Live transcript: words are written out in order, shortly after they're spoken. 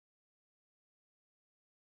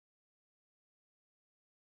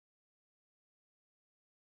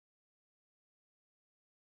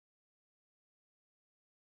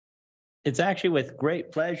It's actually with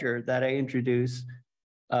great pleasure that I introduce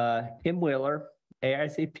Kim Wheeler,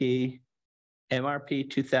 AICP, MRP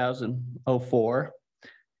 2004,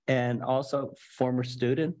 and also former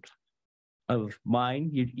student of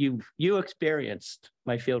mine. You experienced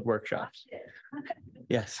my field workshops.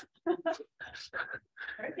 Yes.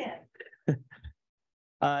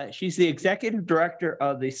 She's the executive director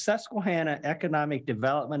of the Susquehanna Economic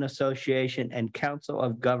Development Association and Council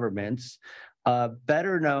of Governments,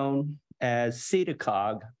 better known as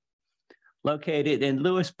SEDA-COG, located in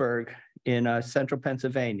Lewisburg in central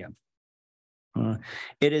Pennsylvania.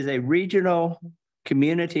 It is a regional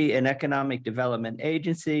community and economic development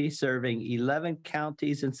agency serving 11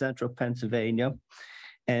 counties in central Pennsylvania.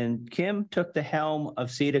 And Kim took the helm of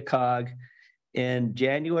SEDA-COG in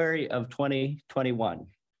January of 2021.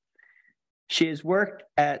 She has worked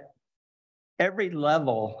at every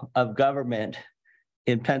level of government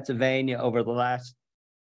in Pennsylvania over the last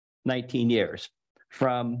 19 years,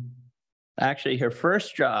 from actually her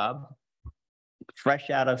first job,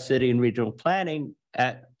 fresh out of city and regional planning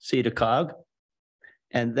at SEDA-COG,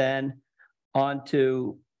 and then on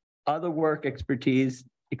to other work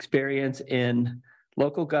experience in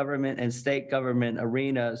local government and state government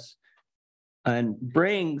arenas, and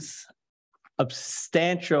brings a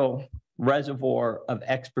substantial reservoir of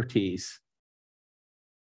expertise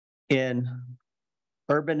in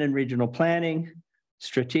urban and regional planning,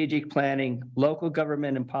 strategic planning, local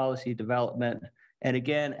government and policy development, and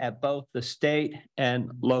again, at both the state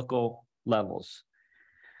and local levels.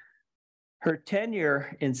 Her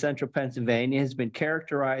tenure in central Pennsylvania has been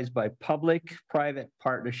characterized by public-private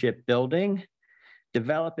partnership building,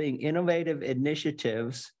 developing innovative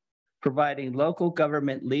initiatives, providing local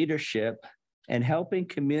government leadership, and helping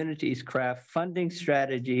communities craft funding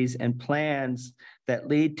strategies and plans that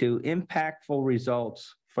lead to impactful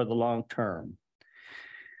results for the long term.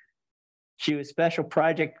 She was special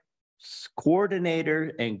project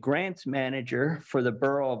coordinator and grants manager for the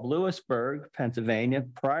borough of Lewisburg, Pennsylvania,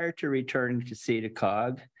 prior to returning to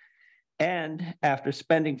SEDA-COG. And after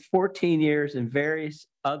spending 14 years in various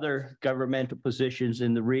other governmental positions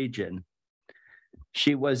in the region,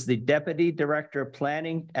 she was the deputy director of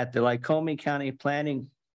planning at the Lycoming County Planning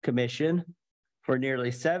Commission for nearly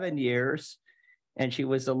 7 years. And she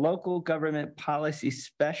was a local government policy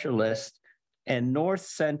specialist and North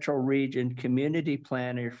Central Region community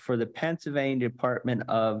planner for the Pennsylvania Department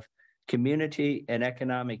of Community and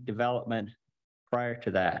Economic Development prior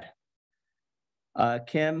to that.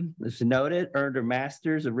 Kim, as noted, earned her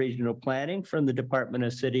Master's of Regional Planning from the Department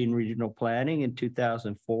of City and Regional Planning in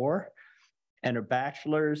 2004, and her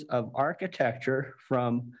Bachelor's of Architecture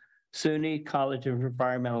from SUNY College of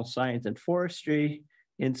Environmental Science and Forestry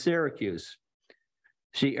in Syracuse.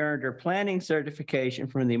 She earned her planning certification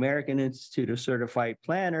from the American Institute of Certified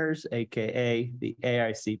Planners, AKA the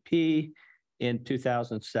AICP, in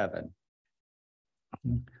 2007.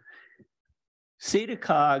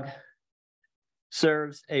 SEDA-COG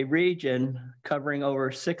serves a region covering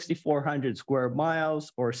over 6,400 square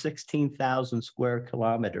miles or 16,000 square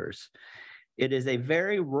kilometers. It is a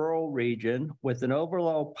very rural region with an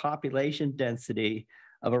overall population density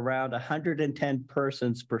of around 110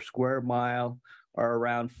 persons per square mile, or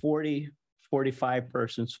around 45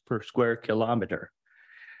 persons per square kilometer.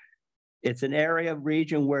 It's an area of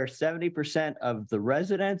region where 70% of the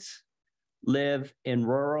residents live in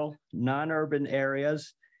rural, non-urban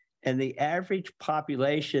areas, and the average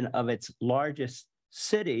population of its largest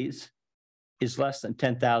cities is less than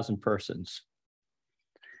 10,000 persons.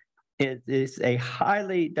 It is a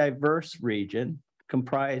highly diverse region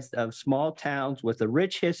comprised of small towns with a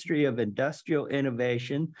rich history of industrial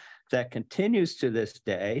innovation that continues to this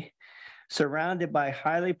day, surrounded by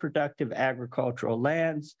highly productive agricultural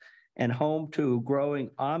lands and home to growing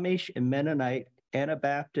Amish and Mennonite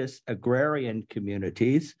Anabaptist agrarian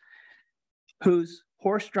communities whose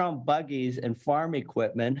horse-drawn buggies and farm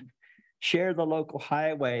equipment share the local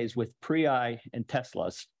highways with Prii and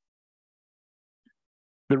Teslas.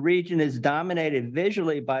 The region is dominated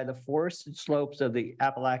visually by the forested slopes of the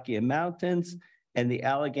Appalachian Mountains and the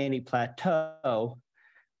Allegheny Plateau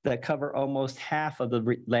that cover almost half of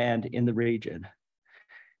the land in the region.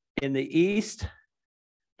 In the east,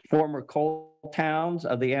 former coal towns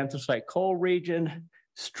of the anthracite coal region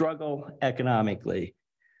struggle economically,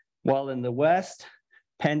 while in the west,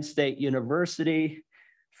 Penn State University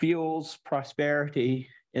fuels prosperity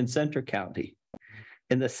in Centre County.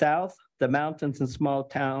 In the south, the mountains and small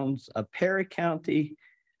towns of Perry County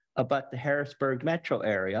abut the Harrisburg metro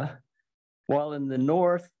area, while in the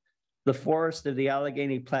north, the forests of the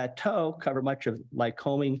Allegheny Plateau cover much of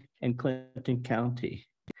Lycoming and Clinton County.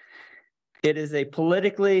 It is a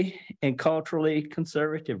politically and culturally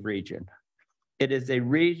conservative region. It is a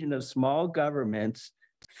region of small governments,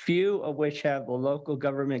 few of which have the local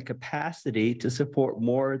government capacity to support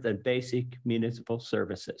more than basic municipal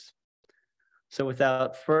services. So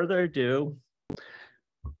without further ado,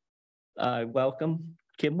 I welcome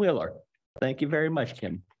Kim Wheeler. Thank you very much,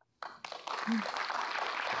 Kim.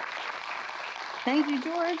 Thank you,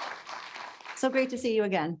 George. So great to see you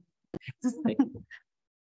again.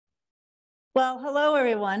 Well, hello,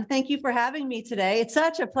 everyone. Thank you for having me today. It's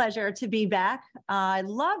such a pleasure to be back. I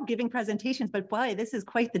love giving presentations, but boy, this is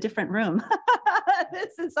quite the different room.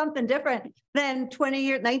 This is something different than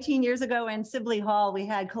 19 years ago in Sibley Hall. We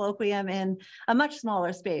had colloquium in a much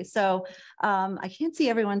smaller space. So I can't see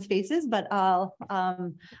everyone's faces, but I'll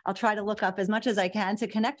try to look up as much as I can to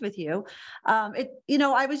connect with you.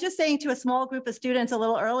 I was just saying to a small group of students a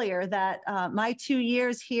little earlier that my 2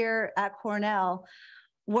 years here at Cornell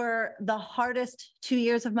were the hardest 2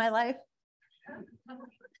 years of my life,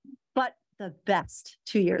 but the best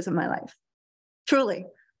 2 years of my life. Truly.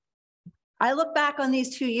 I look back on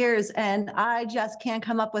these 2 years and I just can't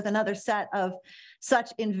come up with another set of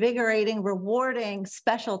such invigorating, rewarding,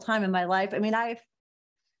 special time in my life. I mean, I'm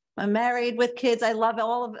married with kids. I love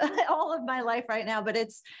all of my life right now, but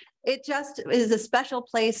it just is a special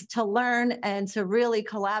place to learn and to really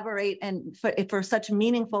collaborate and for such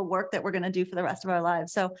meaningful work that we're going to do for the rest of our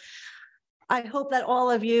lives. So I hope that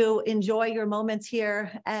all of you enjoy your moments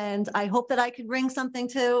here, and I hope that I can bring something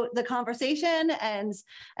to the conversation and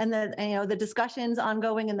the discussions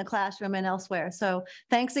ongoing in the classroom and elsewhere. So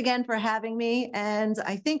thanks again for having me, and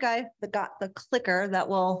I think I've got the clicker that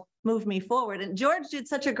will move me forward. And George did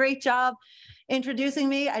such a great job introducing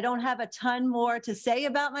me. I don't have a ton more to say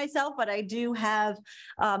about myself, but I do have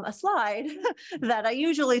a slide that I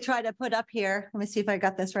usually try to put up here. Let me see if I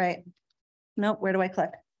got this right. Nope, where do I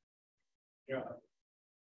click? Yeah.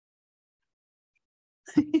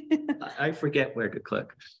 I forget where to click.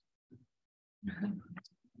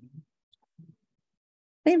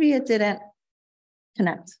 Maybe it didn't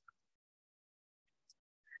connect.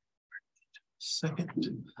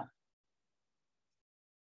 Second.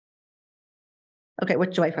 Okay,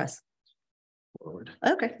 what do I press? Forward.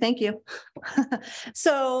 Okay, thank you.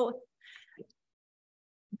 So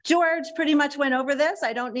George pretty much went over this.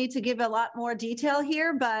 I don't need to give a lot more detail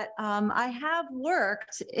here, but I have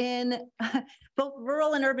worked in both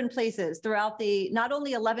rural and urban places throughout the not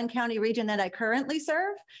only 11 county region that I currently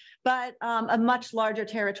serve, but a much larger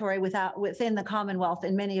territory within the Commonwealth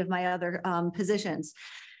in many of my other positions.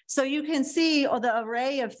 So you can see the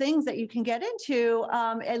array of things that you can get into.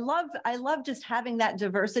 I love just having that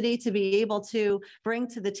diversity to be able to bring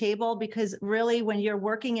to the table, because really when you're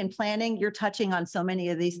working in planning, you're touching on so many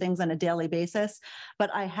of these things on a daily basis.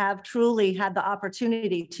 But I have truly had the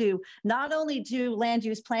opportunity to not only do land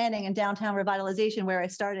use planning and downtown revitalization where I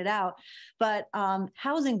started out, but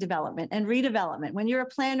housing development and redevelopment. When you're a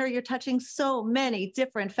planner, you're touching so many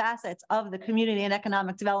different facets of the community and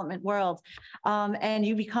economic development world. And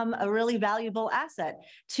you become a really valuable asset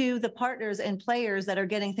to the partners and players that are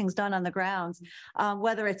getting things done on the grounds,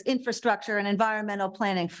 whether it's infrastructure and environmental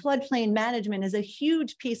planning. Floodplain management is a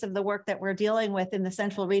huge piece of the work that we're dealing with in the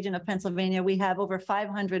central region of Pennsylvania. We have over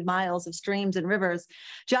 500 miles of streams and rivers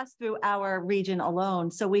just through our region alone.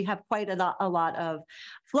 So we have quite a lot of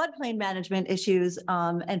floodplain management issues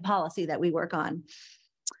and policy that we work on.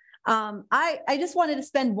 I just wanted to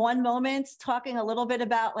spend one moment talking a little bit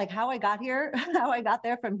about like how I got here, how I got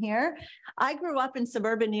there from here. I grew up in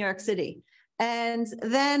suburban New York City. And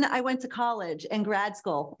then I went to college and grad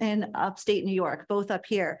school in upstate New York, both up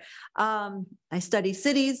here. I studied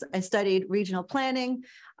cities, I studied regional planning,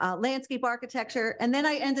 landscape architecture, and then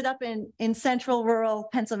I ended up in central rural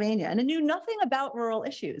Pennsylvania, and I knew nothing about rural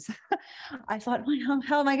issues. I thought, well,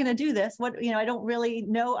 how am I going to do this? I don't really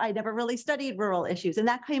know. I never really studied rural issues, and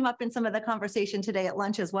that came up in some of the conversation today at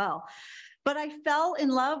lunch as well. But I fell in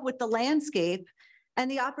love with the landscape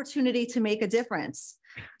and the opportunity to make a difference.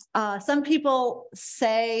 Some people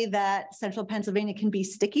say that central Pennsylvania can be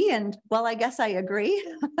sticky, and well, I guess I agree.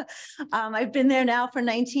 I've been there now for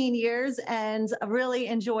 19 years and really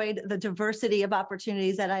enjoyed the diversity of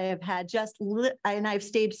opportunities that I have had. And I've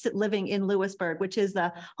stayed living in Lewisburg, which is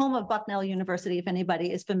the home of Bucknell University, if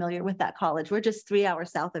anybody is familiar with that college. We're just 3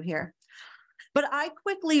 hours south of here. But I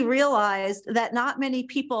quickly realized that not many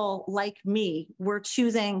people like me were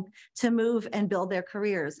choosing to move and build their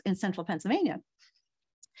careers in central Pennsylvania.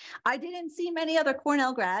 I didn't see many other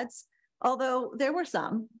Cornell grads, although there were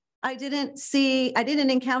some. I didn't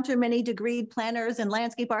encounter many degreed planners and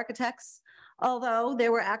landscape architects, Although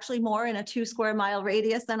there were actually more in a 2 square mile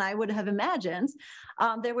radius than I would have imagined,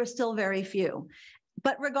 there were still very few.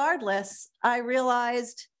 But regardless, I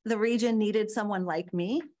realized the region needed someone like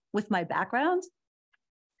me with my background,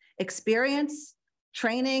 experience,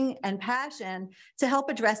 training, and passion to help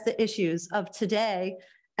address the issues of today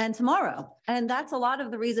and tomorrow. And that's a lot of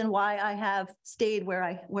the reason why I have stayed where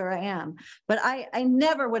I am. But I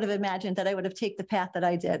never would have imagined that I would have taken the path that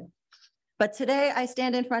I did. But today I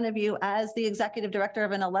stand in front of you as the executive director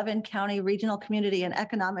of an 11 county regional community and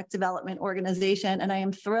economic development organization. And I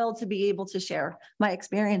am thrilled to be able to share my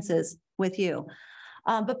experiences with you.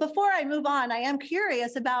 But before I move on, I am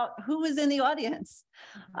curious about who is in the audience.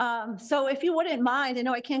 So if you wouldn't mind, I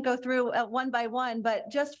know I can't go through one by one, but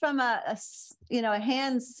just from a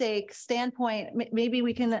handsake standpoint, maybe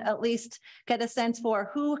we can at least get a sense for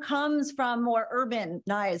who comes from more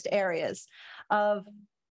urbanized areas of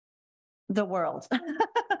the world.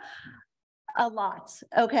 A lot.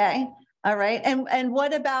 Okay. All right. And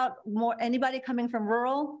what about anybody coming from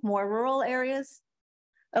more rural areas?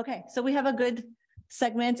 Okay. So we have a good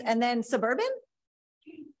segment. And then suburban?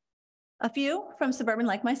 A few from suburban,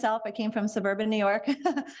 like myself. I came from suburban New York.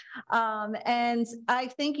 And I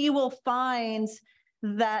think you will find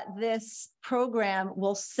that this program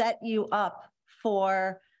will set you up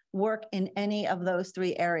for work in any of those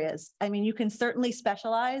 3 areas. I mean, you can certainly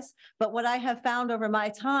specialize, but what I have found over my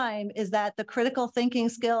time is that the critical thinking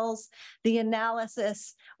skills, the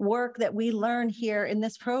analysis work that we learn here in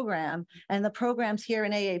this program and the programs here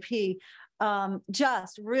in AAP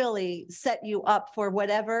just really set you up for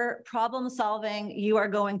whatever problem solving you are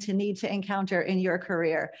going to need to encounter in your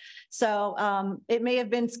career. So it may have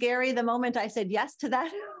been scary the moment I said yes to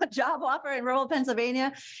that job offer in rural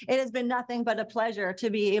Pennsylvania. It has been nothing but a pleasure to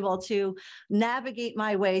be able to navigate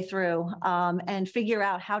my way through and figure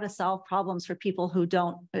out how to solve problems for people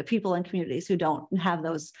in communities who don't have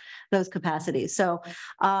those capacities. So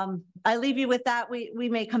I leave you with that. We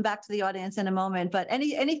may come back to the audience in a moment, but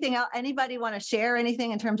anything else, anybody want to share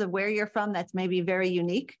anything in terms of where you're from that's maybe very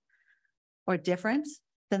unique or different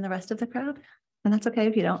than the rest of the crowd? And that's okay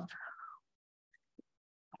if you don't.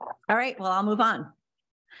 All right, well, I'll move on.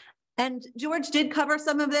 And George did cover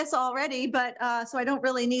some of this already, but so I don't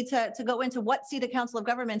really need to go into what SEDA Council of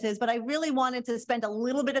Governments is, but I really wanted to spend a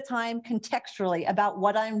little bit of time contextually about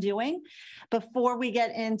what I'm doing before we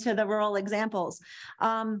get into the rural examples.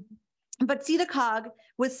 But SEDA-COG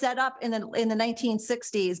was set up in the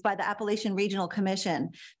 1960s by the Appalachian Regional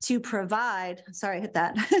Commission to provide, sorry, I hit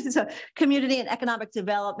that, so community and economic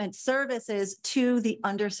development services to the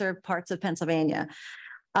underserved parts of Pennsylvania.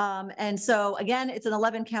 And so again, it's an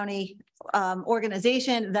 11 county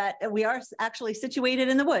organization that we are actually situated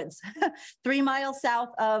in the woods, 3 miles south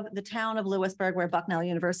of the town of Lewisburg, where Bucknell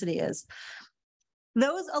University is.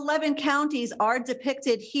 Those 11 counties are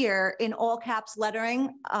depicted here in all caps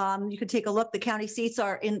lettering. You could take a look. The county seats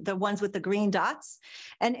are in the ones with the green dots.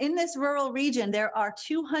 And in this rural region, there are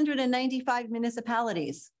 295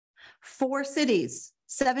 municipalities, 4 cities,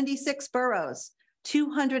 76 boroughs,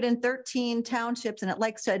 213 townships, and it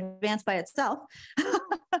likes to advance by itself,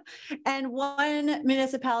 and 1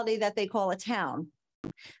 municipality that they call a town.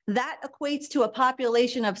 That equates to a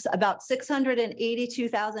population of about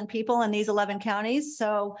 682,000 people in these 11 counties.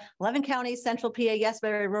 So 11 counties, central PA, yes,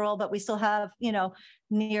 very rural, but we still have,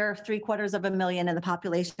 near 750,000 in the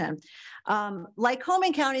population.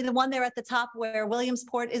 Lycoming County, the one there at the top where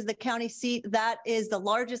Williamsport is the county seat, that is the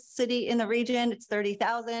largest city in the region. It's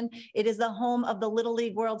 30,000. It is the home of the Little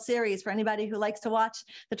League World Series for anybody who likes to watch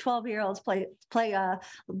the 12-year-olds play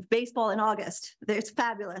baseball in August. It's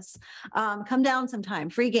fabulous. Come down sometime,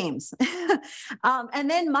 free games. And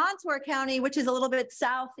then Montour County, which is a little bit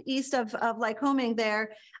southeast of Lycoming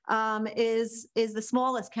there, is the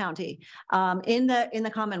smallest county in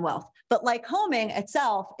the Commonwealth. But Lycoming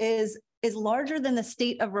itself is larger than the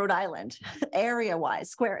state of Rhode Island, area-wise,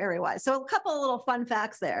 square area-wise. So a couple of little fun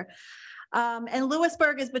facts there. And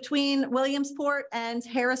Lewisburg is between Williamsport and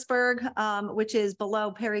Harrisburg, which is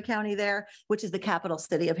below Perry County there, which is the capital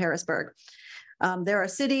city of Harrisburg. There are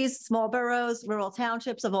cities, small boroughs, rural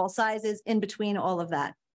townships of all sizes in between all of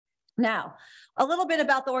that. Now, a little bit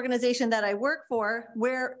about the organization that I work for,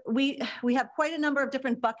 where we have quite a number of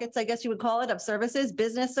different buckets, I guess you would call it, of services: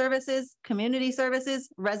 business services, community services,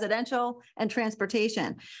 residential, and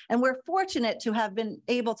transportation. And we're fortunate to have been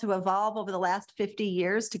able to evolve over the last 50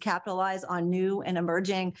 years to capitalize on new and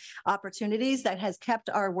emerging opportunities that has kept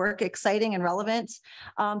our work exciting and relevant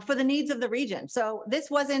for the needs of the region. So this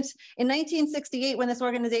wasn't, in 1968, when this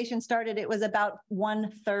organization started, it was about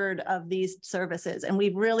 1/3 of these services. And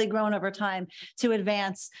we've really grown over time to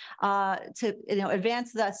advance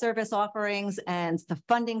advance the service offerings and the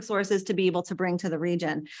funding sources to be able to bring to the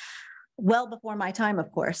region. Well before my time,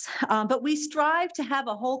 of course, but we strive to have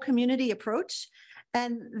a whole community approach.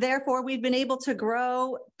 And therefore, we've been able to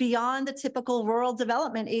grow beyond the typical rural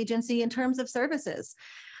development agency in terms of services.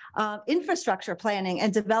 Infrastructure planning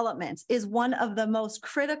and development is one of the most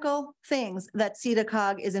critical things that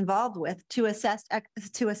SEDA-COG is involved with to assist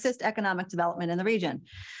economic development in the region.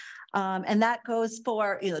 And that goes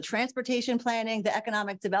for transportation planning, the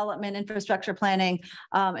economic development, infrastructure planning,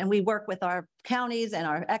 and we work with our counties and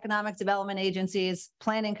our economic development agencies,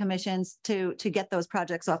 planning commissions to get those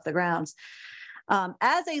projects off the ground.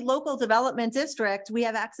 As a local development district, we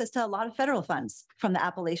have access to a lot of federal funds from the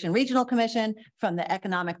Appalachian Regional Commission, from the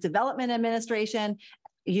Economic Development Administration,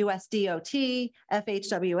 USDOT,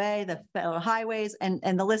 FHWA, the federal highways,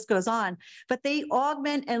 and the list goes on. But they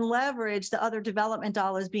augment and leverage the other development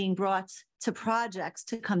dollars being brought to projects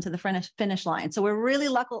to come to the finish line. So we're really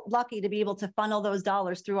lucky to be able to funnel those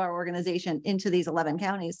dollars through our organization into these 11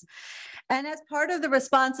 counties. And as part of the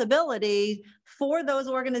responsibility for those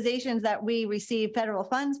organizations that we receive federal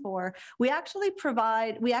funds for, we actually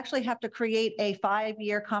have to create a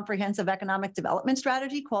 5-year comprehensive economic development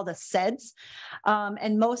strategy called a SEDS.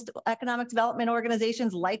 And most economic development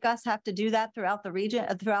organizations like us have to do that throughout the region,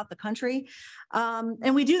 throughout the country.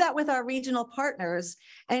 And we do that with our regional partners.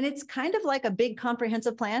 And it's kind of like a big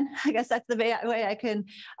comprehensive plan. I guess that's the way I can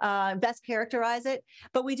best characterize it.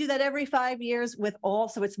 But we do that every 5 years with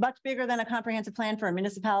so it's much bigger than a comprehensive plan for a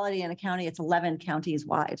municipality and a county. It's 11 counties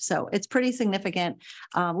wide. So it's pretty significant.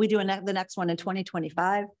 We do the next one in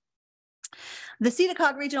 2025. The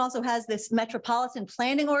SEDA-COG region also has this Metropolitan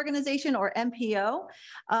Planning Organization, or MPO,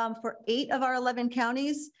 for 8 of our 11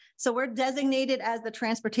 counties. So we're designated as the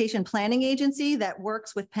transportation planning agency that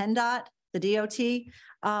works with PennDOT, the DOT,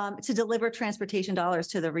 to deliver transportation dollars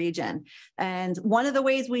to the region. And one of the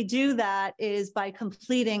ways we do that is by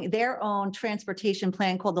completing their own transportation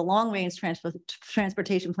plan called the Long Range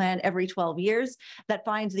Transportation Plan every 12 years that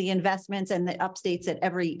finds the investments and that updates it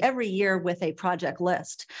every year with a project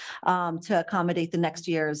list to accommodate the next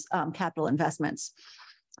year's capital investments.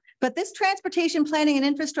 But this transportation planning and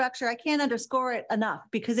infrastructure, I can't underscore it enough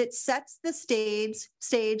because it sets the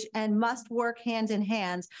stage and must work hand in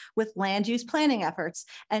hand with land use planning efforts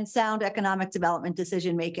and sound economic development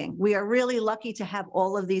decision-making. We are really lucky to have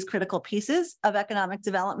all of these critical pieces of economic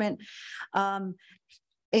development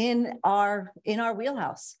in our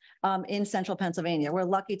wheelhouse in central Pennsylvania. We're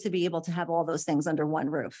lucky to be able to have all those things under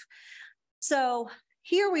one roof. So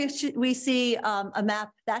here we see a map.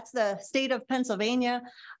 That's the state of Pennsylvania.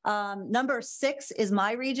 Number 6 is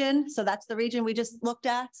my region. So that's the region we just looked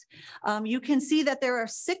at. You can see that there are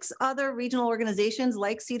 6 other regional organizations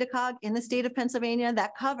like SEDA-COG in the state of Pennsylvania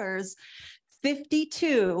that covers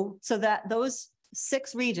 52. So that those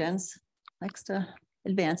 6 regions, next to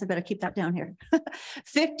advance, I better keep that down here.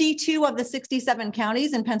 52 of the 67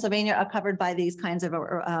 counties in Pennsylvania are covered by these kinds of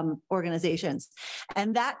organizations.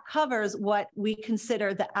 And that covers what we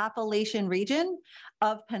consider the Appalachian region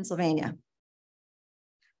of Pennsylvania.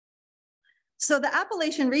 So the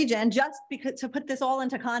Appalachian region, just because to put this all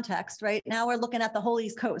into context, right now we're looking at the whole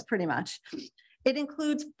East Coast pretty much. It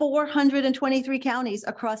includes 423 counties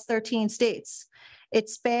across 13 states. It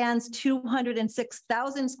spans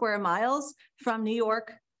 206,000 square miles from New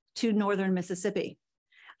York to northern Mississippi.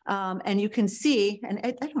 And you can see, and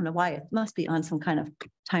I don't know why, it must be on some kind of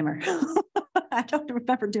timer. I don't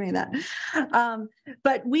remember doing that.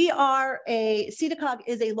 But SEDA-COG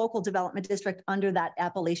is a local development district under that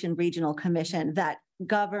Appalachian Regional Commission that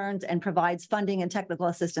governs and provides funding and technical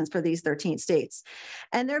assistance for these 13 states.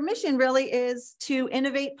 And their mission really is to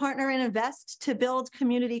innovate, partner, and invest to build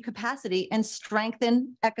community capacity and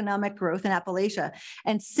strengthen economic growth in Appalachia.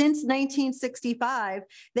 And since 1965,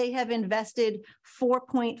 they have invested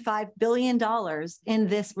 $4.5 billion in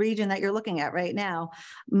this region that you're looking at right now.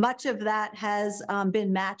 Much of that has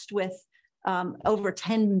been matched with over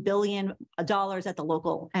 $10 billion at the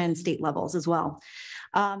local and state levels as well.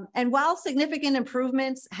 And while significant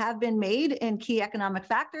improvements have been made in key economic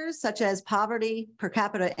factors such as poverty, per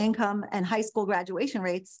capita income, and high school graduation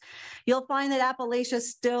rates, you'll find that Appalachia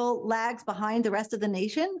still lags behind the rest of the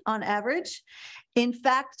nation on average. In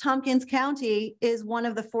fact, Tompkins County is one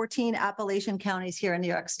of the 14 Appalachian counties here in New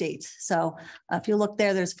York State. So if you look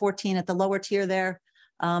there, there's 14 at the lower tier there.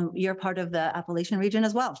 You're part of the Appalachian region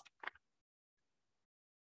as well.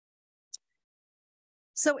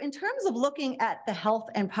 So in terms of looking at the health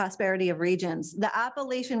and prosperity of regions, the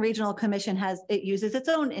Appalachian Regional Commission uses its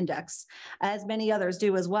own index, as many others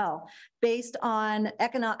do as well, based on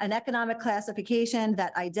an economic classification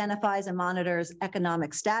that identifies and monitors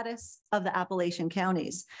economic status of the Appalachian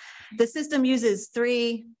counties. The system uses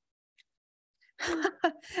three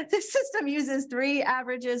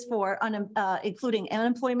averages for including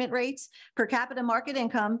unemployment rates, per capita market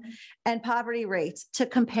income, and poverty rates to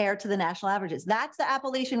compare to the national averages. That's the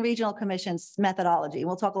Appalachian Regional Commission's methodology.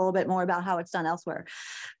 We'll talk a little bit more about how it's done elsewhere.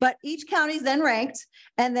 But each county is then ranked,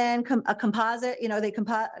 and then a composite, they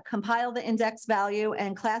compile the index value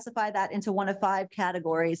and classify that into one of 5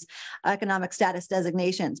 categories, economic status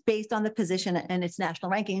designations, based on the position and its national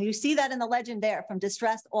ranking. And you see that in the legend there, from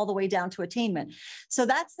distressed all the way down to attainment. So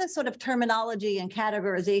that's the sort of terminology and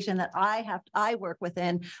categorization that I work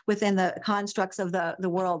within the constructs of the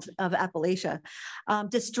world of Appalachia.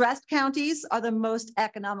 Distressed counties are the most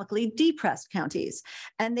economically depressed counties,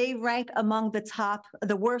 and they rank among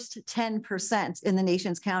the worst 10% in the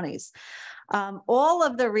nation's counties. All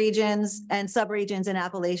of the regions and subregions in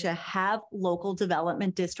Appalachia have local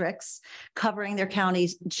development districts covering their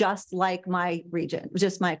counties, just like my region,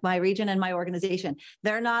 and my organization.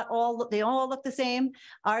 They all look the same.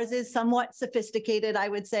 Ours is somewhat sophisticated, I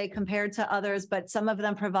would say, compared to others, but some of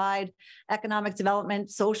them provide economic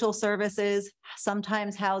development, social services,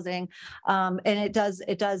 sometimes housing, and it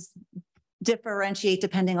does differentiate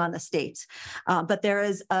depending on the state. But there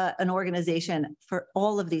is an organization for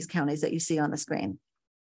all of these counties that you see on the screen.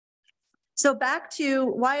 So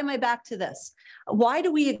why am I back to this? Why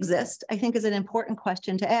do we exist? I think is an important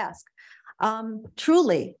question to ask.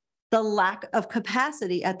 Truly, the lack of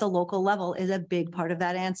capacity at the local level is a big part of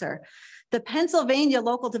that answer. The Pennsylvania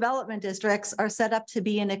local development districts are set up to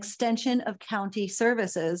be an extension of county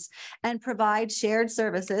services and provide shared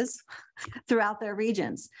services throughout their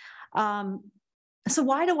regions. So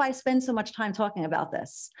why do I spend so much time talking about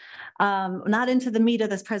this? Not into the meat of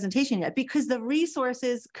this presentation yet, because the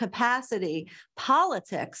resources, capacity,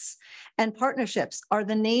 politics, and partnerships are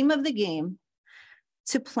the name of the game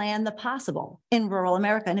to plan the possible in rural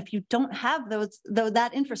America. And if you don't have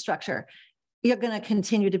that infrastructure, you're going to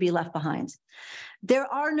continue to be left behind. There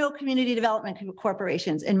are no community development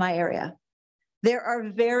corporations in my area. There are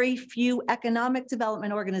very few economic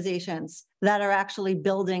development organizations that are actually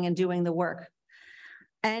building and doing the work.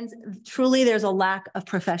 And truly, there's a lack of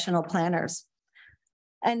professional planners.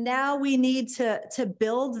 And now we need to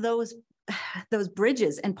build those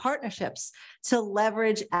bridges and partnerships to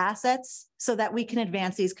leverage assets so that we can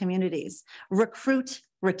advance these communities, recruit,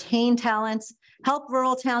 retain talent, help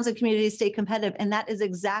rural towns and communities stay competitive. And that is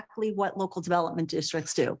exactly what local development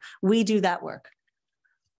districts do. We do that work.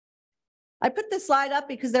 I put this slide up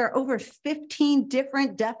because there are over 15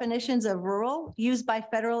 different definitions of rural used by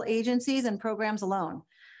federal agencies and programs alone.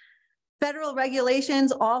 Federal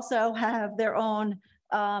regulations also have their own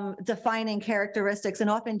defining characteristics and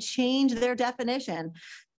often change their definition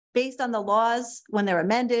based on the laws when they're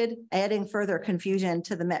amended, adding further confusion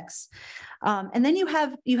to the mix. And then you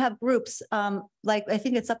have groups like, I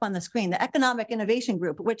think it's up on the screen, the Economic Innovation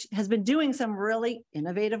Group, which has been doing some really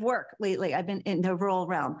innovative work lately. I've been in the rural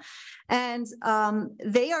realm. And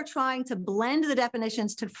they are trying to blend the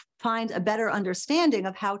definitions to find a better understanding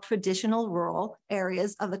of how traditional rural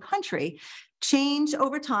areas of the country change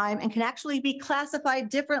over time and can actually be classified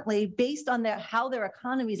differently based on how their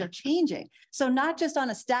economies are changing. So not just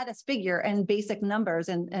on a status figure and basic numbers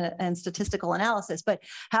and statistical analysis, but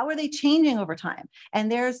how are they changing over time?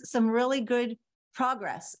 And there's some really good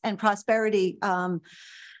progress and prosperity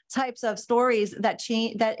types of stories that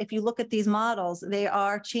change, that if you look at these models, they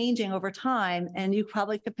are changing over time. And you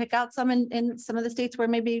probably could pick out some in some of the states where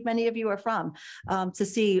maybe many of you are from to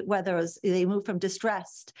see whether they move from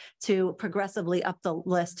distressed to progressively up the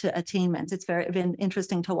list to attainment. It's been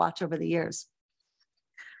interesting to watch over the years.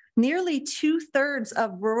 Nearly 2/3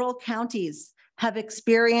 of rural counties have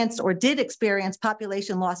experienced or did experience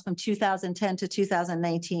population loss from 2010 to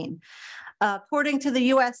 2019. According to the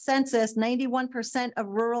US Census, 91% of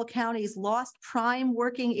rural counties lost prime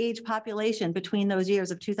working age population between those years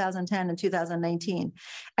of 2010 and 2019.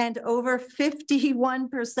 And over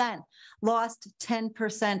 51% lost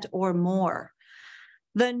 10% or more.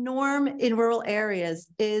 The norm in rural areas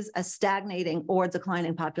is a stagnating or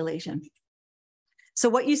declining population. So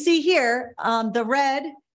what you see here, the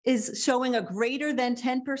red is showing a greater than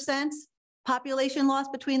 10% population loss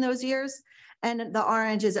between those years. And the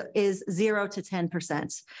orange is 0 to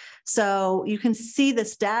 10%. So you can see the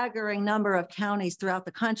staggering number of counties throughout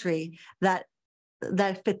the country that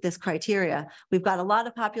that fit this criteria. We've got a lot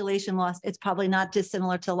of population loss. It's probably not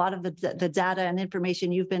dissimilar to a lot of the data and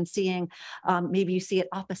information you've been seeing. Maybe you see it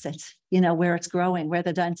opposite, where it's growing, where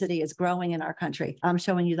the density is growing in our country. I'm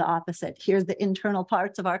showing you the opposite. Here's the internal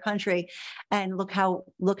parts of our country, and look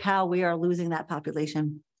how we are losing that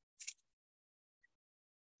population.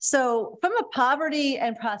 So from a poverty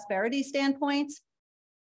and prosperity standpoint,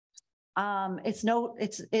 it's no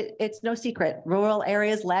secret. Rural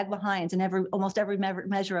areas lag behind in almost every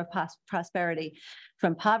measure of prosperity,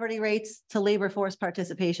 from poverty rates to labor force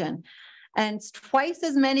participation. And twice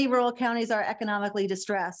as many rural counties are economically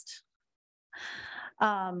distressed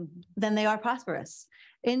than they are prosperous.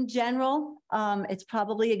 In general, it's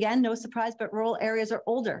probably, again, no surprise, but rural areas are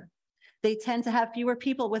older. They tend to have fewer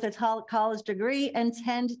people with a college degree and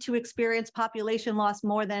tend to experience population loss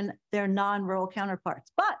more than their non-rural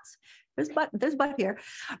counterparts. But there's but here.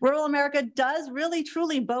 Rural America does really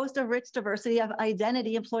truly boast a rich diversity of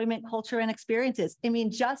identity, employment, culture, and experiences. I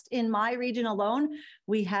mean, just in my region alone,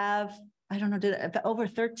 we have, I don't know, over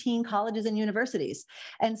 13 colleges and universities.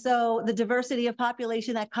 And so the diversity of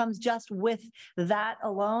population that comes just with that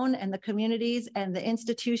alone, and the communities and the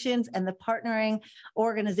institutions and the partnering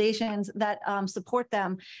organizations that support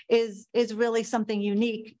them is really something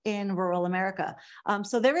unique in rural America.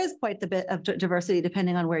 So there is quite the bit of diversity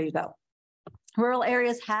depending on where you go. Rural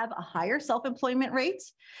areas have a higher self-employment rate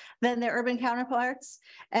than their urban counterparts,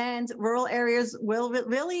 and rural areas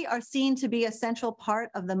really are seen to be a central part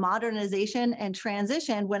of the modernization and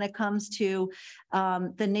transition when it comes to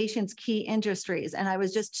the nation's key industries. And I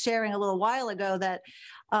was just sharing a little while ago that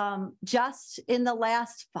just in the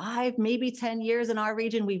last 5, maybe 10 years in our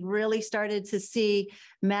region, we've really started to see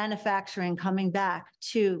manufacturing coming back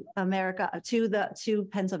to America, to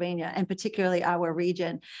Pennsylvania, and particularly our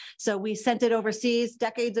region. So we sent it overseas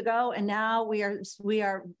decades ago, and now we're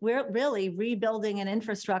really rebuilding an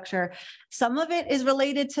infrastructure. Some of it is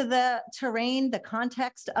related to the terrain, the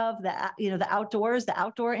context of the outdoors. The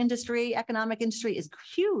outdoor industry, economic industry, is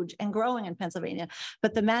huge and growing in Pennsylvania,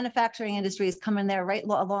 but the manufacturing industry is coming there right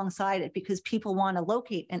alongside it, because people want to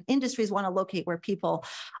locate, and industries want to locate where people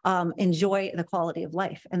enjoy the quality of life.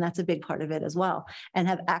 And that's a big part of it as well, and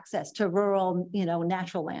have access to rural,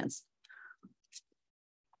 natural lands.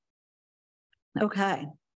 Okay.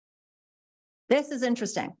 This is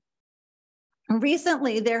interesting.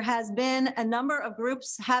 Recently, there has been a number of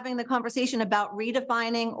groups having the conversation about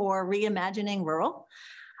redefining or reimagining rural.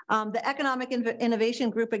 The Economic Innovation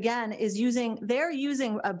Group, again, they're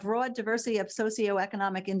using a broad diversity of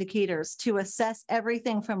socioeconomic indicators to assess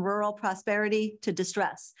everything from rural prosperity to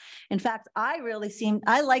distress. In fact, I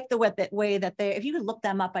like the way that if you could look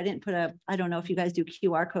them up, I don't know if you guys do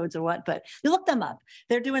QR codes or what, but you look them up.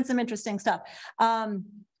 They're doing some interesting stuff. And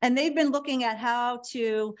they've been looking at how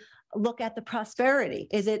to look at the prosperity.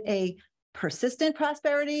 Is it a persistent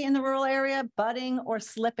prosperity in the rural area, budding, or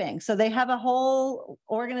slipping? So they have a whole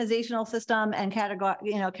organizational system and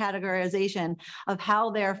categorization of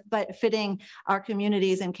how they're fitting our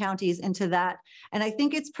communities and counties into that. And I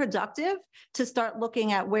think it's productive to start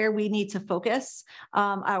looking at where we need to focus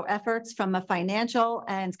our efforts from a financial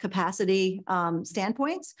and capacity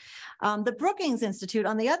standpoints. The Brookings Institute,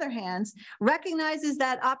 on the other hand, recognizes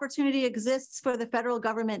that opportunity exists for the federal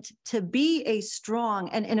government to be a strong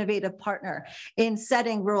and innovative partner in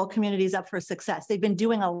setting rural communities up for success. They've been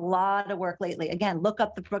doing a lot of work lately. Again, look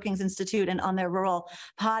up the Brookings Institute and on their rural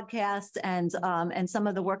podcasts and some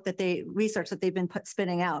of the work that research that they've been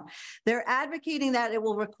spinning out. They're advocating that it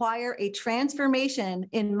will require a transformation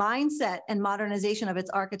in mindset and modernization of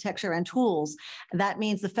its architecture and tools. That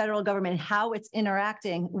means the federal government, how it's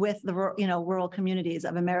interacting with the rural communities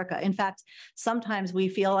of America. In fact, sometimes we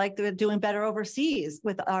feel like they're doing better overseas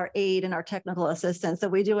with our aid and our technical assistance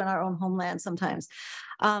that we do in our own homeland sometimes.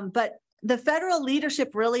 But the federal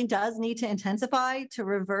leadership really does need to intensify to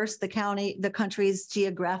reverse the country's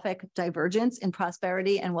geographic divergence in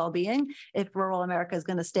prosperity and well-being if rural America is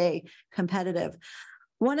going to stay competitive.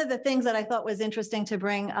 One of the things that I thought was interesting to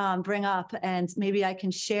bring up, and maybe I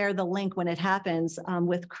can share the link when it happens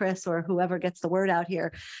with Chris or whoever gets the word out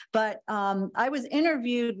here, but I was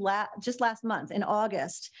interviewed just last month in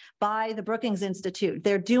August by the Brookings Institute.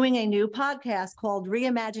 They're doing a new podcast called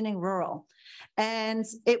Reimagining Rural, and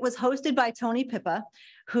it was hosted by Tony Pippa,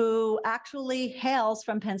 who actually hails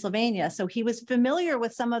from Pennsylvania. So he was familiar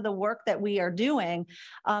with some of the work that we are doing,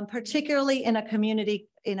 particularly in a community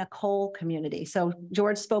in a coal community. So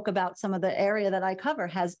George spoke about some of the area that I cover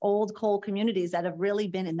has old coal communities that have really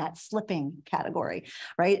been in that slipping category,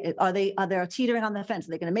 right? Are they teetering on the fence?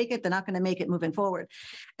 Are they going to make it? They're not going to make it moving forward.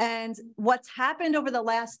 And what's happened over the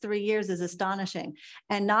last 3 years is astonishing,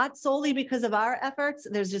 and not solely because of our efforts.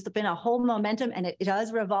 There's just been a whole momentum, and it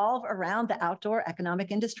does revolve around the outdoor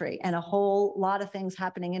economic industry and a whole lot of things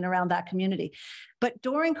happening in around that community. But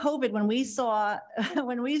during COVID, when we saw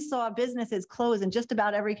businesses close in just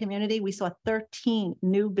about every community, we saw 13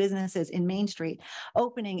 new businesses in Main Street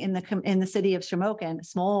opening in the city of Shamokin,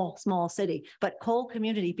 small city, but coal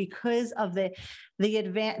community, because of the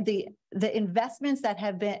investments that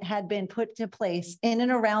had been put to place in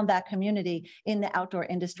and around that community in the outdoor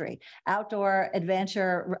industry, outdoor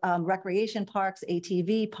adventure, recreation parks,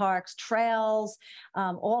 ATV parks, trails,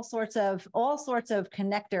 all sorts of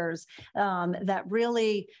connectors that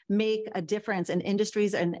really make a difference in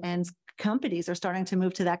industries, and companies are starting to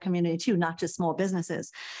move to that community too, not just small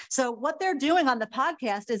businesses. So what they're doing on the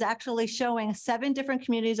podcast is actually showing 7 different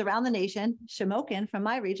communities around the nation, Shamokin from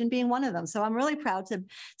my region being one of them. So I'm really proud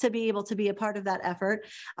to be able to be a part of that effort.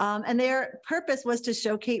 And their purpose was to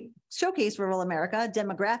showcase rural America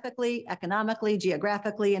demographically, economically,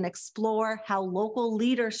 geographically, and explore how local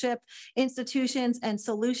leadership, institutions, and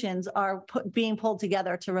solutions are being pulled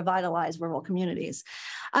together to revitalize rural communities.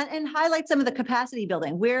 And highlight some of the capacity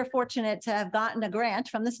building. We're fortunate to have gotten a grant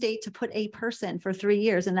from the state to put a person for 3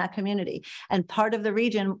 years in that community. And part of the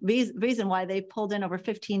reason why they pulled in over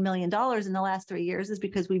 $15 million in the last 3 years is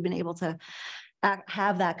because we've been able to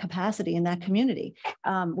have that capacity in that community,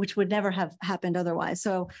 which would never have happened otherwise.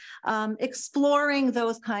 So exploring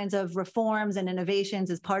those kinds of reforms and innovations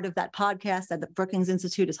is part of that podcast that the Brookings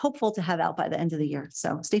Institute is hopeful to have out by the end of the year.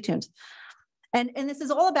 So stay tuned. And this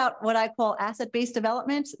is all about what I call asset-based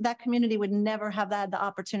development. That community would never have had the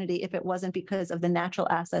opportunity if it wasn't because of the natural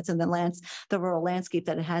assets and the rural landscape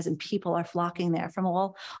that it has, and people are flocking there from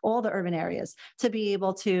all the urban areas to be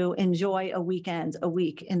able to enjoy a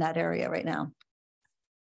week in that area right now.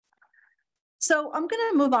 So I'm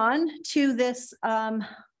going to move on to this,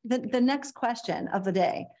 the next question of the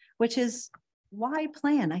day, which is, why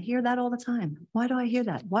plan? I hear that all the time. Why do I hear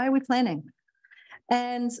that? Why are we planning?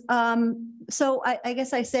 And so I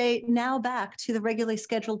guess I say now back to the regularly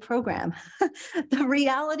scheduled program. The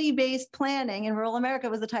reality-based planning in rural America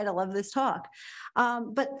was the title of this talk.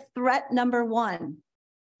 But threat number 1,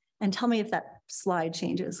 and tell me if that slide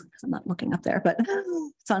changes, because I'm not looking up there, but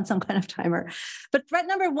it's on some kind of timer. But threat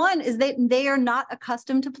number 1 is they are not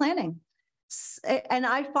accustomed to planning. And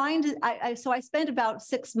I find, so I spent about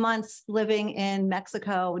 6 months living in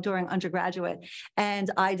Mexico during undergraduate,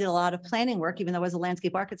 and I did a lot of planning work, even though I was a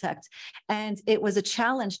landscape architect. And it was a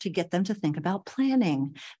challenge to get them to think about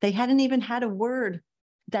planning. They hadn't even had a word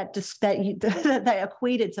that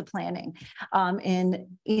equated to planning in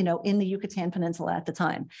the Yucatan Peninsula at the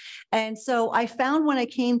time. And so I found when I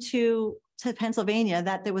came to Pennsylvania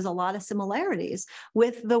that there was a lot of similarities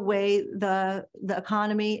with the way the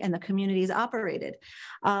economy and the communities operated.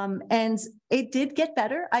 And it did get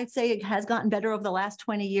better. I'd say it has gotten better over the last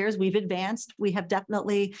 20 years. We've advanced. We have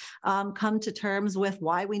definitely come to terms with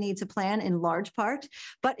why we need to plan in large part.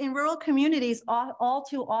 But in rural communities, all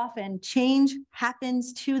too often, change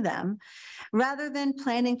happens to them rather than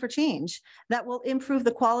planning for change that will improve the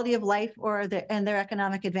quality of life and their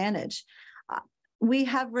economic advantage. We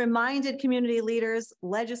have reminded community leaders,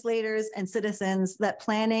 legislators, and citizens that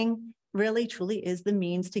planning really truly is the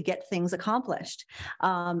means to get things accomplished.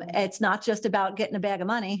 It's not just about getting a bag of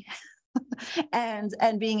money and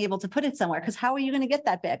being able to put it somewhere, because how are you going to get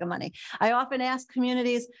that bag of money? I often ask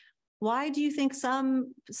communities, why do you think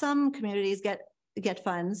some communities get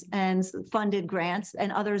funds and funded grants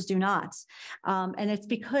and others do not? And it's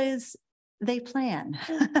because they plan.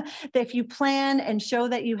 If you plan and show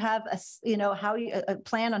that you have a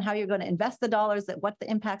plan on how you're going to invest the dollars, that what the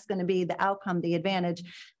impact's going to be, the outcome, the advantage,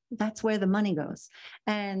 that's where the money goes.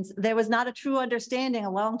 And there was not a true understanding a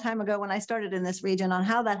long time ago when I started in this region on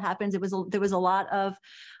how that happens. There was a lot of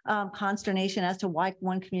consternation as to why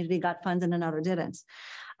one community got funds and another didn't.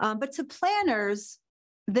 But to planners,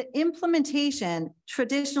 the implementation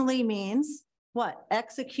traditionally means what?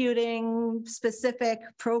 Executing specific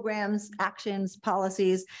programs, actions,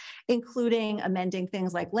 policies, including amending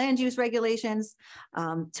things like land use regulations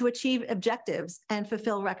to achieve objectives and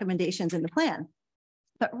fulfill recommendations in the plan.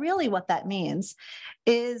 But really what that means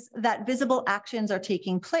is that visible actions are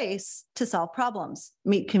taking place to solve problems,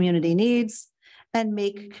 meet community needs, and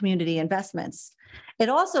make community investments. It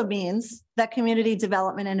also means that community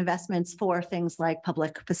development and investments for things like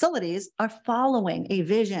public facilities are following a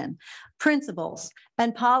vision, principles,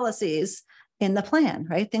 and policies in the plan,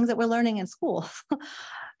 right? Things that we're learning in school.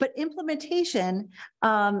 But implementation,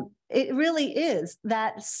 it really is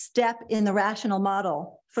that step in the rational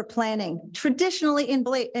model for planning, traditionally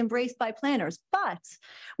embraced by planners. But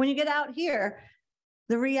when you get out here,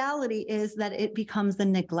 the reality is that it becomes the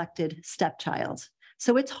neglected stepchild.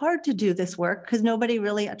 So it's hard to do this work because nobody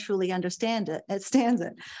really truly understands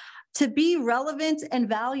it. To be relevant and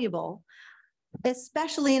valuable,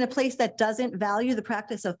 especially in a place that doesn't value the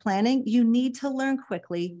practice of planning, you need to learn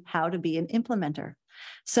quickly how to be an implementer.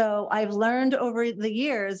 So I've learned over the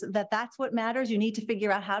years that that's what matters. You need to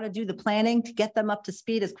figure out how to do the planning to get them up to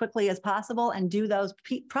speed as quickly as possible and do those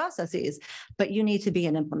processes, but you need to be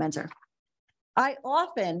an implementer. I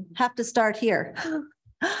often have to start here.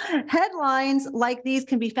 Headlines like these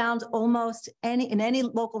can be found almost in any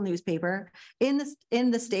local newspaper in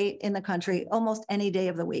the state, in the country, almost any day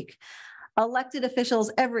of the week. Elected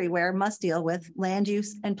officials everywhere must deal with land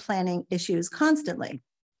use and planning issues constantly.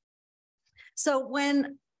 So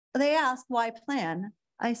when they ask why plan,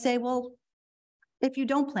 I say, well, if you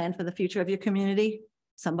don't plan for the future of your community,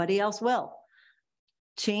 somebody else will.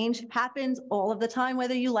 Change happens all of the time,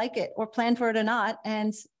 whether you like it or plan for it or not.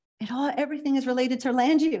 And everything is related to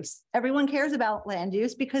land use. Everyone cares about land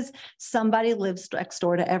use because somebody lives next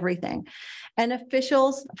door to everything. And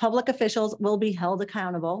officials, public officials, will be held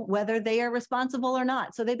accountable whether they are responsible or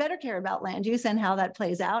not. So they better care about land use and how that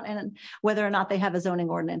plays out and whether or not they have a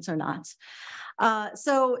zoning ordinance or not.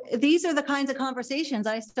 So these are the kinds of conversations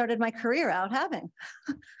I started my career out having.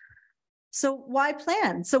 So why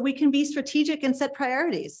plan? So we can be strategic and set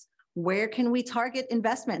priorities. Where can we target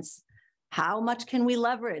investments? How much can we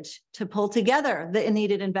leverage to pull together the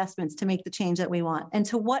needed investments to make the change that we want? And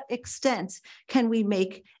to what extent can we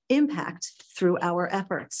make impact through our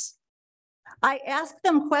efforts? I ask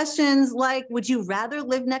them questions like, would you rather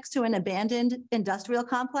live next to an abandoned industrial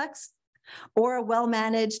complex or a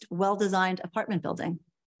well-managed, well-designed apartment building?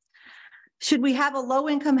 Should we have a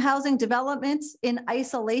low-income housing development in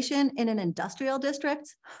isolation in an industrial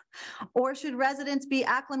district? Or should residents be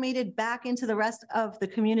acclimated back into the rest of the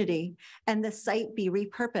community and the site be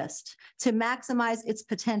repurposed to maximize its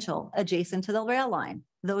potential adjacent to the rail line?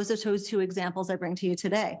 Those are those two examples I bring to you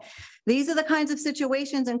today. These are the kinds of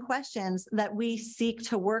situations and questions that we seek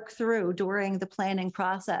to work through during the planning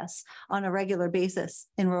process on a regular basis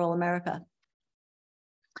in rural America.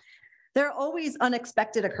 There are always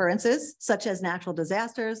unexpected occurrences, such as natural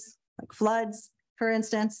disasters, like floods, for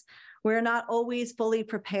instance. We're not always fully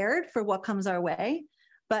prepared for what comes our way,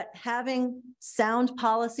 but having sound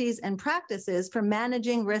policies and practices for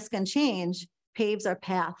managing risk and change paves our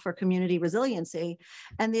path for community resiliency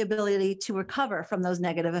and the ability to recover from those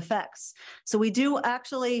negative effects. So we do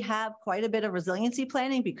actually have quite a bit of resiliency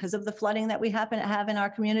planning because of the flooding that we happen to have in our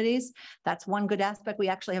communities. That's one good aspect. We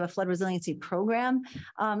actually have a flood resiliency program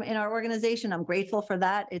in our organization. I'm grateful for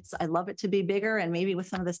that. I love it to be bigger, and maybe with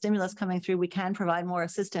some of the stimulus coming through, we can provide more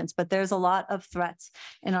assistance, but there's a lot of threats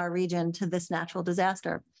in our region to this natural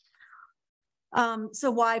disaster. So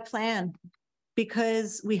why plan?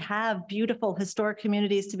 Because we have beautiful historic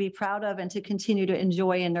communities to be proud of and to continue to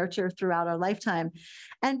enjoy and nurture throughout our lifetime.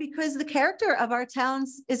 And because the character of our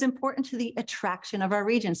towns is important to the attraction of our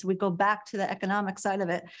region. So we go back to the economic side of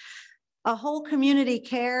it. A whole community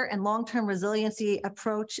care and long-term resiliency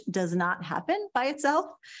approach does not happen by itself.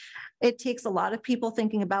 It takes a lot of people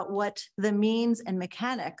thinking about what the means and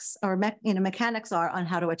mechanics or mechanics are on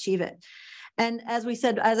how to achieve it. And as I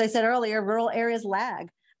said earlier, rural areas lag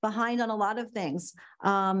behind on a lot of things.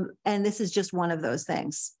 And this is just one of those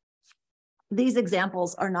things. These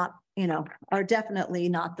examples are not, are definitely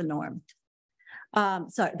not the norm.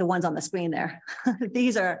 Sorry, the ones on the screen there.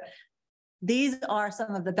 These are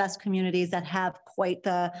some of the best communities that have quite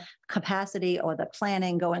the capacity or the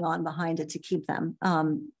planning going on behind it to keep them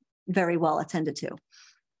very well attended to.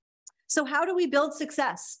 So how do we build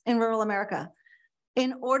success in rural America?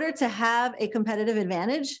 In order to have a competitive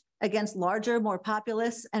advantage against larger, more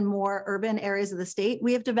populous, and more urban areas of the state,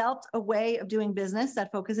 we have developed a way of doing business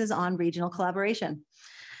that focuses on regional collaboration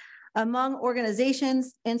among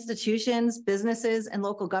organizations, institutions, businesses, and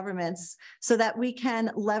local governments so that we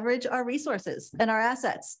can leverage our resources and our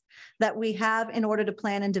assets that we have in order to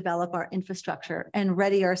plan and develop our infrastructure and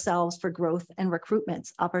ready ourselves for growth and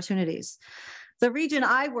recruitment opportunities. The region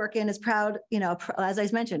I work in is proud, as I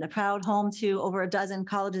mentioned, a proud home to over a dozen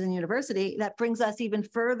colleges and universities. That brings us even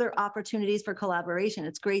further opportunities for collaboration.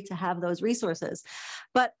 It's great to have those resources,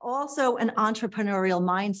 but also an entrepreneurial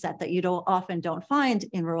mindset that you often don't find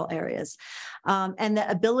in rural areas. And the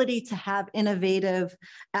ability to have innovative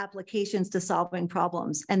applications to solving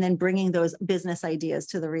problems and then bringing those business ideas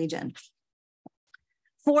to the region.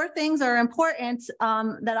 4 things are important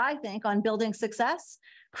that I think on building success: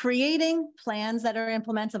 creating plans that are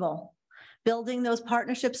implementable, building those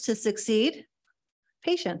partnerships to succeed,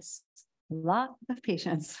 patience, a lot of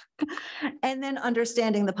patience, and then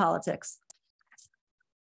understanding the politics.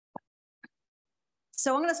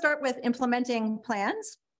 So I'm going to start with implementing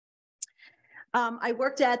plans. I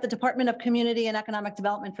worked at the Department of Community and Economic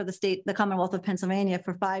Development for the Commonwealth of Pennsylvania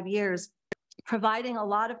for 5 years, providing a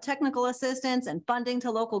lot of technical assistance and funding to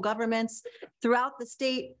local governments throughout the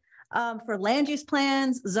state for land use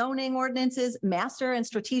plans, zoning ordinances, master and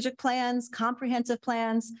strategic plans, comprehensive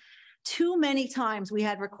plans. Too many times we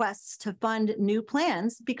had requests to fund new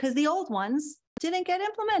plans because the old ones didn't get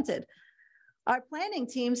implemented. Our planning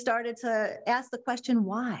team started to ask the question,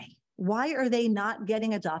 why? Why are they not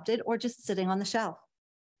getting adopted or just sitting on the shelf?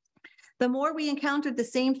 The more we encountered the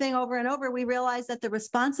same thing over and over, we realized that the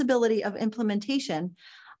responsibility of implementation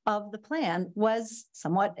of the plan was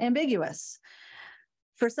somewhat ambiguous.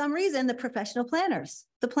 For some reason, the professional planners,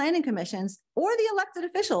 the planning commissions, or the elected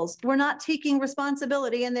officials were not taking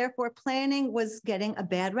responsibility, and therefore planning was getting a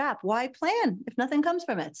bad rap. Why plan if nothing comes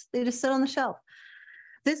from it? They just sit on the shelf.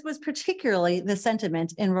 This was particularly the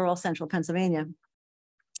sentiment in rural central Pennsylvania.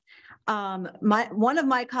 One of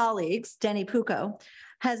my colleagues, Denny Pucco,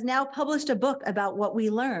 has now published a book about what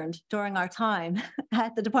we learned during our time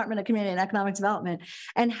at the Department of Community and Economic Development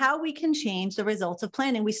and how we can change the results of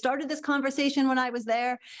planning. We started this conversation when I was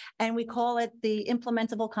there, and we call it the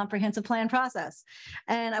implementable comprehensive plan process.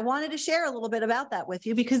 And I wanted to share a little bit about that with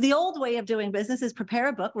you, because the old way of doing business is prepare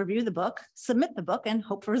a book, review the book, submit the book, and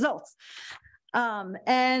hope for results.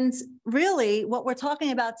 And really what we're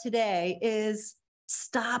talking about today is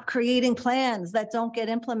stop creating plans that don't get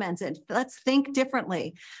implemented. Let's think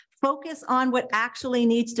differently. Focus on what actually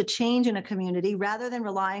needs to change in a community rather than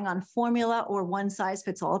relying on formula or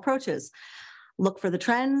one-size-fits-all approaches. Look for the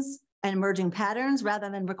trends and emerging patterns rather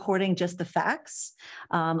than recording just the facts.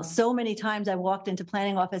 So many times I walked into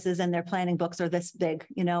planning offices and their planning books are this big,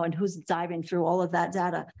 and who's diving through all of that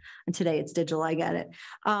data? And today it's digital, I get it.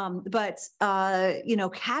 But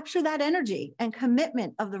capture that energy and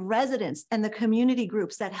commitment of the residents and the community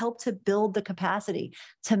groups that help to build the capacity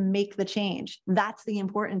to make the change. That's the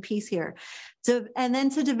important piece here. And then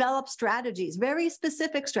to develop strategies, very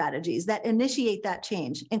specific strategies that initiate that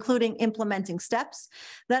change, including implementing steps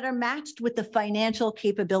that are matched with the financial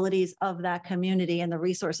capabilities of that community and the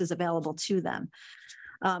resources available to them.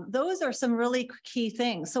 Those are some really key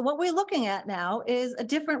things. So what we're looking at now is a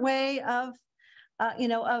different way of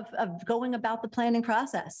going about the planning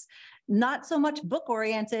process. Not so much book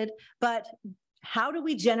oriented, but how do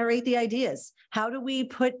we generate the ideas? How do we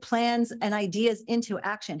put plans and ideas into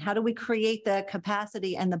action? How do we create the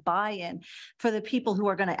capacity and the buy-in for the people who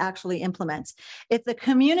are going to actually implement? If the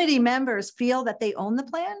community members feel that they own the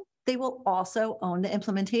plan, they will also own the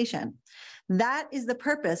implementation. That is the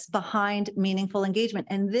purpose behind meaningful engagement.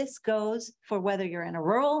 And this goes for whether you're in a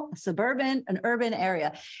rural, a suburban, an urban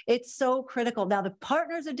area. It's so critical. Now, the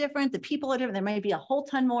partners are different. The people are different. There might be a whole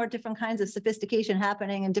ton more different kinds of sophistication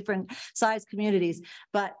happening in different size communities,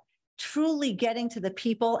 but truly getting to the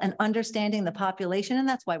people and understanding the population. And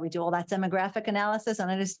that's why we do all that demographic analysis and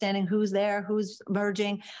understanding who's there, who's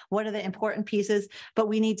emerging, what are the important pieces. But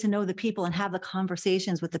we need to know the people and have the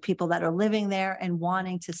conversations with the people that are living there and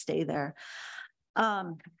wanting to stay there.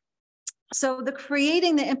 So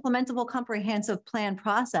creating the implementable comprehensive plan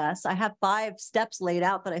process, I have 5 steps laid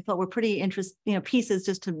out that I thought were pretty interesting, pieces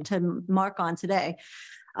just to mark on today.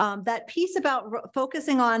 That piece about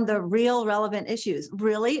focusing on the real relevant issues,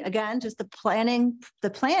 really, again, just the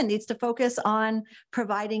plan needs to focus on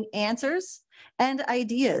providing answers and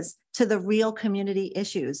ideas to the real community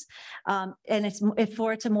issues. And it's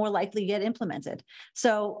for it to more likely get implemented.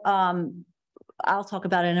 So I'll talk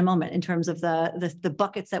about it in a moment in terms of the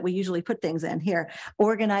buckets that we usually put things in here.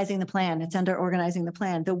 Organizing the plan, it's under organizing the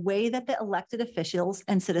plan, the way that the elected officials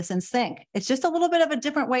and citizens think. It's just a little bit of a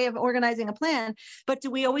different way of organizing a plan, but do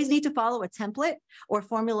we always need to follow a template or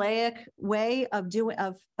formulaic way of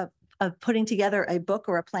putting together a book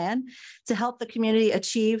or a plan to help the community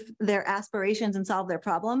achieve their aspirations and solve their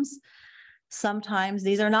problems? Sometimes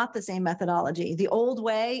these are not the same methodology. The old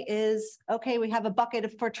way is, okay, we have a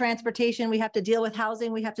bucket for transportation. We have to deal with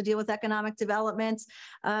housing. We have to deal with economic development,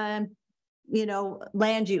 land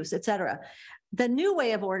use, et cetera. The new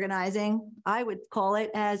way of organizing, I would call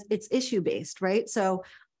it as it's issue-based, right? So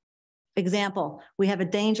example, we have a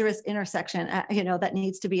dangerous intersection, that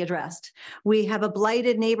needs to be addressed. We have a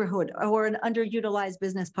blighted neighborhood or an underutilized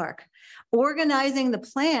business park. Organizing the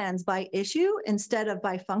plans by issue instead of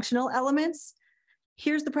by functional elements.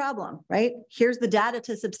 Here's the problem, right? Here's the data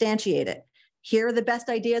to substantiate it. Here are the best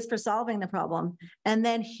ideas for solving the problem. And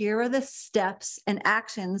then here are the steps and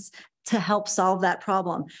actions to help solve that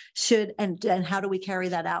problem. And how do we carry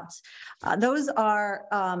that out? Those are,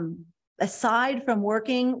 aside from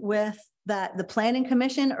working with the Planning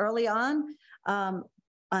Commission early on,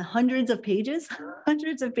 hundreds of pages,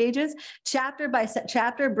 chapter by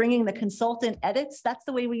chapter, bringing the consultant edits. That's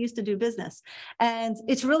the way we used to do business. And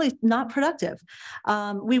it's really not productive.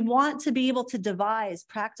 We want to be able to devise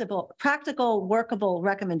practical, workable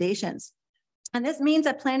recommendations. And this means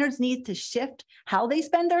that planners need to shift how they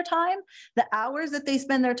spend their time, the hours that they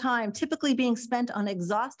spend their time, typically being spent on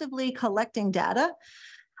exhaustively collecting data,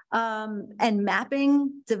 and mapping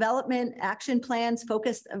development action plans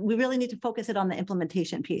focused. We really need to focus it on the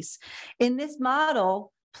implementation piece. In this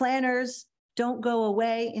model, planners don't go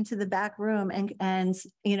away into the back room and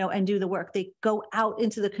do the work. They go out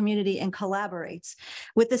into the community and collaborate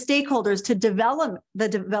with the stakeholders to develop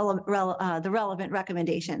the relevant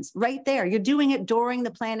recommendations right there. You're doing it during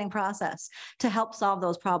the planning process to help solve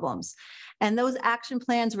those problems. And those action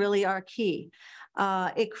plans really are key.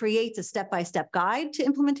 It creates a step-by-step guide to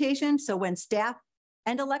implementation. So when staff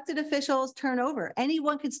and elected officials turn over,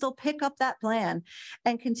 anyone can still pick up that plan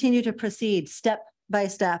and continue to proceed step by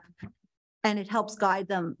step. And it helps guide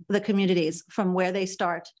the communities from where they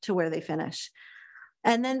start to where they finish.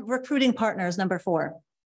 And then recruiting partners, number 4.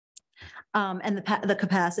 And the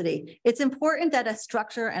capacity. It's important that a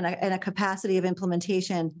structure and a capacity of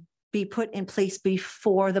implementation be put in place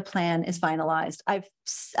before the plan is finalized.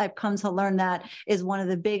 I've come to learn that is one of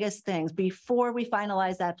the biggest things. Before we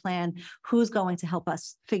finalize that plan, who's going to help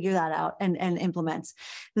us figure that out and implement?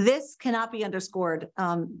 This cannot be underscored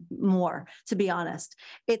more, to be honest.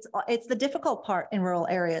 It's the difficult part in rural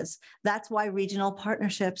areas. That's why regional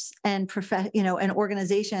partnerships and and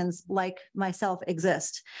organizations like myself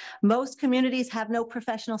exist. Most communities have no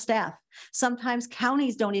professional staff. Sometimes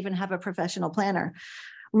counties don't even have a professional planner.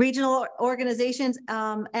 Regional organizations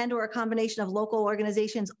and/or a combination of local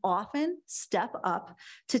organizations often step up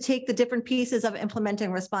to take the different pieces of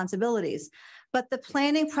implementing responsibilities. But the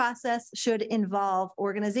planning process should involve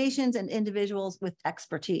organizations and individuals with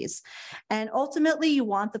expertise. And ultimately, you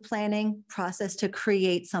want the planning process to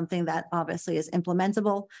create something that obviously is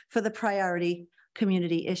implementable for the priority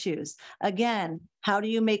community issues. Again, how do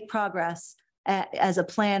you make progress? As a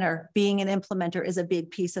planner, being an implementer is a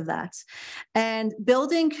big piece of that. And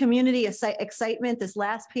building community excitement, this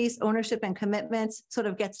last piece, ownership and commitment, sort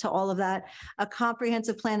of gets to all of that. A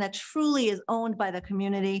comprehensive plan that truly is owned by the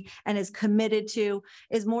community and is committed to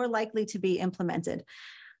is more likely to be implemented.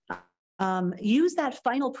 Use that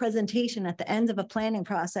final presentation at the end of a planning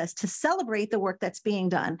process to celebrate the work that's being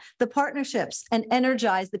done, the partnerships, and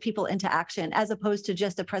energize the people into action, as opposed to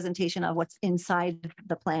just a presentation of what's inside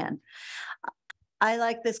the plan. I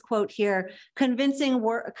like this quote here: convincing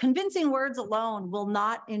words alone will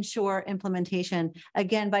not ensure implementation.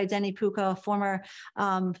 Again, by Denny Pucco, former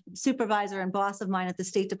supervisor and boss of mine at the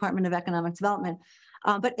State Department of Economic Development.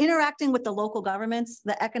 But interacting with the local governments,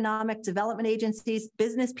 the economic development agencies,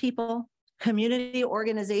 business people, community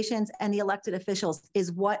organizations, and the elected officials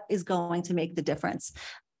is what is going to make the difference.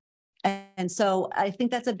 And so I think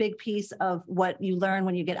that's a big piece of what you learn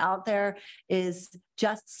when you get out there, is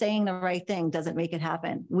just saying the right thing doesn't make it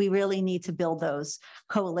happen. We really need to build those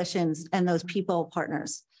coalitions and those people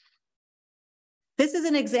partners. This is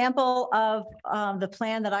an example of the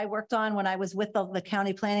plan that I worked on when I was with the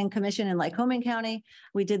County Planning Commission in Lycoming County.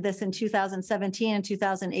 We did this in 2017 and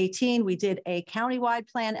 2018. We did a countywide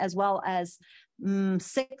plan as well as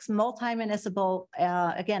 6 multi-municipal.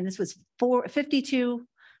 Again, this was 52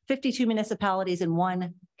 municipalities in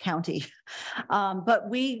one county. But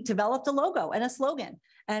we developed a logo and a slogan,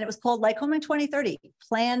 and it was called Lycoming 2030,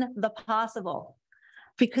 Plan the Possible,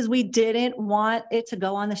 because we didn't want it to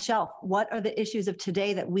go on the shelf. What are the issues of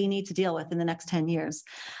today that we need to deal with in the next 10 years?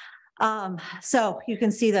 So you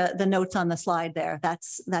can see the notes on the slide there.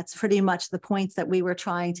 That's pretty much the points that we were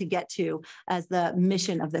trying to get to as the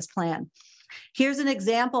mission of this plan. Here's an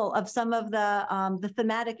example of some of the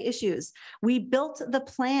thematic issues. We built the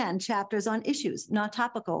plan chapters on issues, not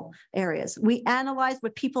topical areas. We analyzed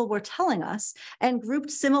what people were telling us and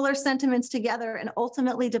grouped similar sentiments together and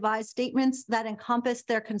ultimately devised statements that encompassed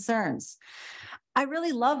their concerns. I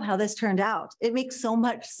really love how this turned out. It makes so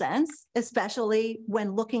much sense, especially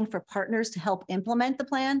when looking for partners to help implement the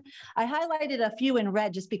plan. I highlighted a few in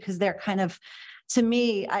red just because they're kind of to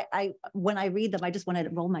me, when I read them, I just wanted to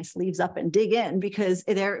roll my sleeves up and dig in because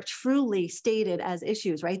they're truly stated as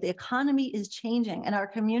issues, right? The economy is changing and our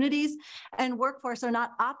communities and workforce are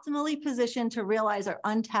not optimally positioned to realize our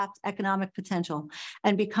untapped economic potential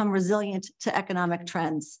and become resilient to economic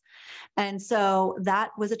trends. And so that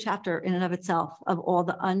was a chapter in and of itself of all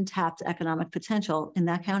the untapped economic potential in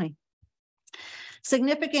that county.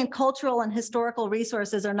 Significant cultural and historical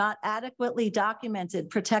resources are not adequately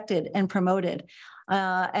documented, protected, and promoted.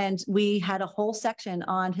 And we had a whole section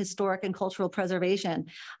on historic and cultural preservation,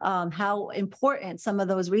 how important some of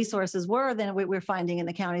those resources were than we're finding in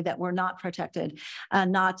the county that were not protected,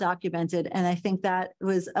 not documented. And I think that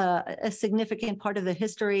was a significant part of the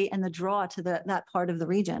history and the draw to that part of the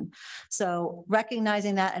region. So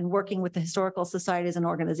recognizing that and working with the historical societies and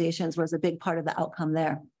organizations was a big part of the outcome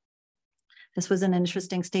there. This was an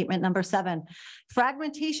interesting statement. Number 7,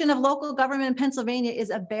 fragmentation of local government in Pennsylvania is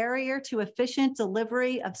a barrier to efficient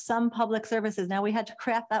delivery of some public services. Now, we had to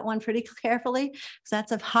craft that one pretty carefully because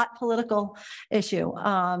that's a hot political issue.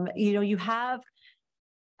 You have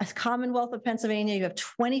a Commonwealth of Pennsylvania, you have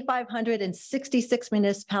 2,566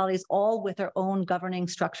 municipalities, all with their own governing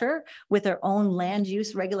structure, with their own land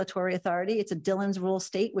use regulatory authority. It's a Dillon's rule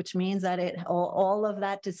state, which means that all of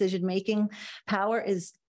that decision-making power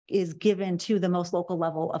is given to the most local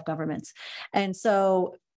level of governments. And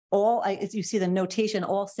so as you see the notation,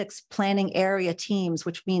 all 6 planning area teams,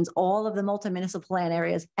 which means all of the multi-municipal plan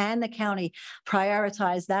areas and the county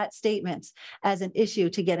prioritize that statement as an issue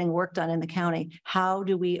to getting work done in the county. How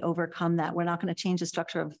do we overcome that? We're not going to change the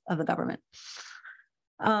structure of the government.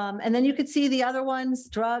 And then you could see the other ones,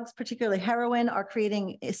 drugs, particularly heroin, are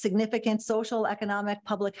creating significant social, economic,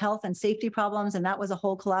 public health, and safety problems. And that was a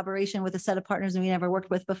whole collaboration with a set of partners we never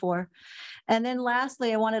worked with before. And then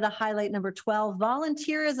lastly, I wanted to highlight number 12,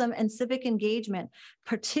 volunteerism and civic engagement,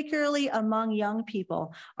 particularly among young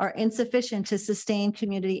people, are insufficient to sustain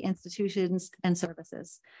community institutions and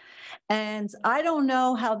services. And I don't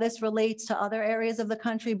know how this relates to other areas of the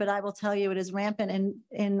country, but I will tell you it is rampant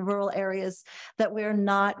in rural areas that we're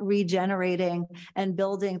not regenerating and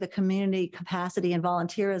building the community capacity and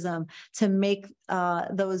volunteerism to make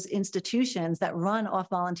those institutions that run off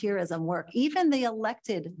volunteerism work. Even the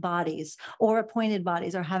elected bodies or appointed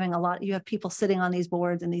bodies are having you have people sitting on these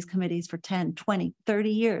boards and these committees for 10, 20, 30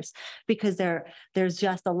 years because there's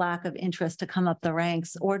just a lack of interest to come up the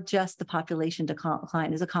ranks or just the population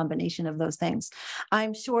decline is a combination of those things.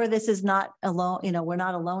 I'm sure this is not alone, we're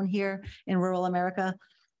not alone here in rural America,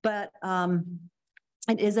 but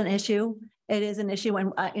it is an issue. It is an issue.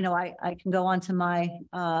 And, I can go on to my,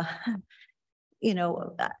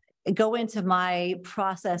 go into my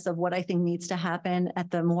process of what I think needs to happen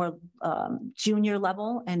at the more junior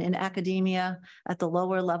level and in academia at the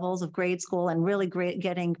lower levels of grade school and really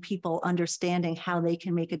getting people understanding how they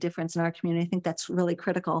can make a difference in our community. I think that's really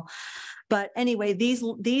critical. But anyway,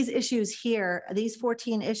 these issues here, these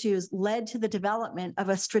 14 issues led to the development of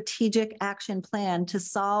a strategic action plan to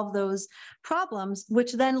solve those problems,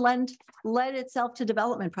 which then led itself to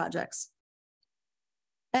development projects.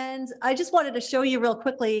 And I just wanted to show you real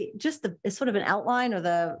quickly, just sort of an outline or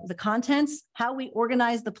the contents, how we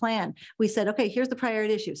organized the plan. We said, okay, here's the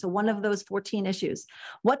priority issue. So one of those 14 issues.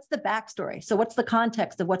 What's the backstory? So what's the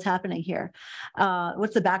context of what's happening here?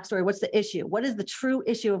 What's the backstory? What's the issue? What is the true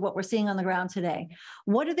issue of what we're seeing on the ground today?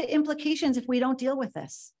 What are the implications if we don't deal with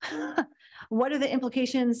this? What are the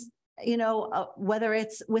implications, whether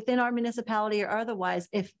it's within our municipality or otherwise,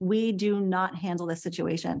 if we do not handle this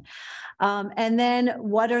situation? And then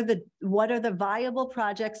what are the viable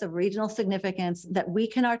projects of regional significance that we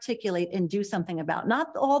can articulate and do something about?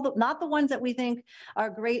 Not the ones that we think are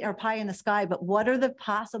great or pie in the sky, but what are the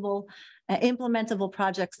possible implementable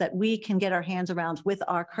projects that we can get our hands around with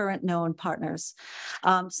our current known partners?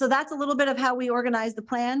 So that's a little bit of how we organize the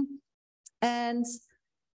plan. And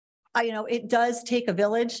it does take a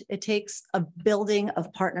village. It takes a building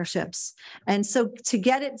of partnerships. And so to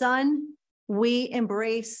get it done, we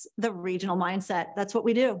embrace the regional mindset. That's what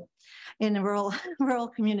we do in rural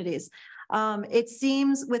communities. It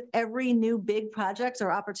seems with every new big project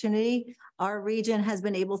or opportunity, our region has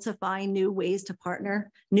been able to find new ways to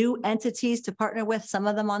partner, new entities to partner with, some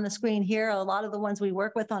of them on the screen here, a lot of the ones we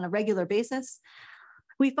work with on a regular basis.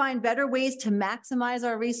 We find better ways to maximize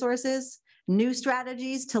our resources, new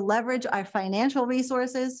strategies to leverage our financial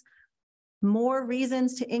resources, more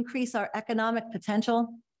reasons to increase our economic potential.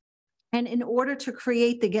 And in order to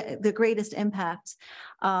create the greatest impact,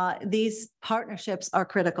 these partnerships are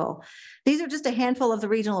critical. These are just a handful of the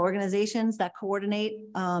regional organizations that coordinate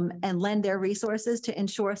and lend their resources to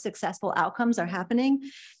ensure successful outcomes are happening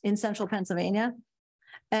in central Pennsylvania.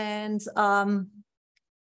 And I'm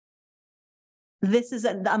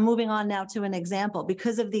moving on now to an example.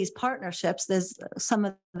 Because of these partnerships, there's some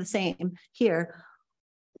of the same here.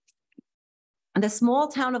 And the small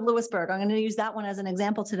town of Lewisburg, I'm going to use that one as an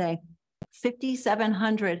example today.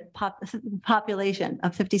 5,700 population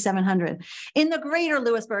of 5,700. In the greater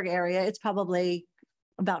Lewisburg area, it's probably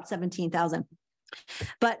about 17,000.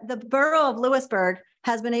 But the borough of Lewisburg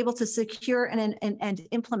has been able to secure and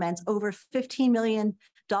implement over $15 million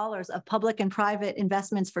of public and private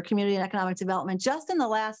investments for community and economic development just in the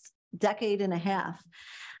last decade and a half.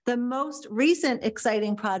 The most recent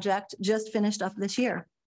exciting project just finished up this year,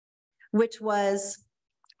 which was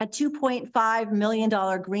a $2.5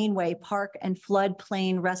 million Greenway Park and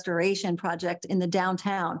Floodplain Restoration project in the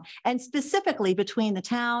downtown, and specifically between the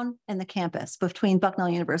town and the campus, between Bucknell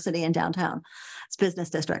University and downtown, its business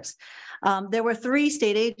districts. There were 3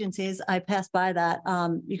 state agencies. I passed by that.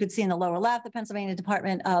 You could see in the lower left, the Pennsylvania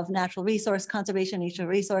Department of Natural Resource Conservation, Natural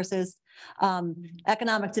Resources,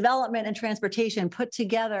 Economic Development and Transportation put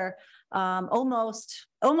together almost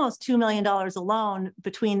 $2 million alone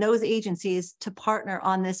between those agencies to partner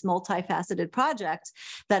on this multifaceted project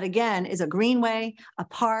that, again, is a greenway, a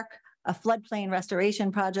park, a floodplain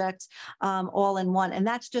restoration project, all in one. And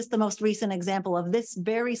that's just the most recent example of this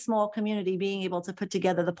very small community being able to put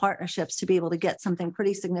together the partnerships to be able to get something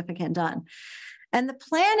pretty significant done. And the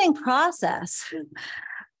planning process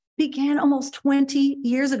began almost 20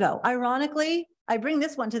 years ago. Ironically, I bring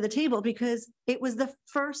this one to the table because it was the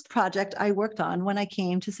first project I worked on when I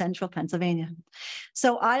came to Central Pennsylvania.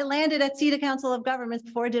 So I landed at SEDA Council of Governments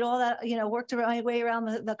before I did all that, worked my way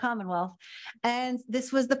around the Commonwealth. And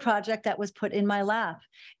this was the project that was put in my lap.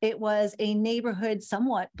 It was a neighborhood,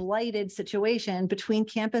 somewhat blighted situation between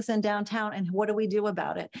campus and downtown. And what do we do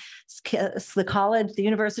about it? The college, the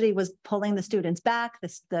university was pulling the students back.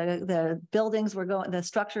 The buildings were going, the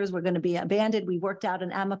structures were going to be abandoned. We worked out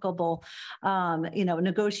an amicable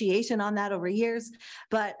negotiation on that over years.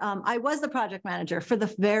 But I was the project manager for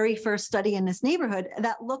the very first study in this neighborhood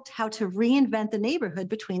that looked how to reinvent the neighborhood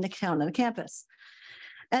between the town and the campus.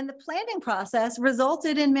 And the planning process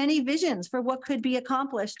resulted in many visions for what could be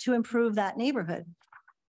accomplished to improve that neighborhood.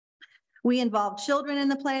 We involved children in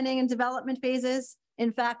the planning and development phases.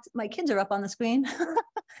 In fact, my kids are up on the screen.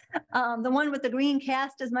 The one with the green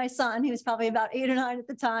cast is my son. He was probably about 8 or 9 at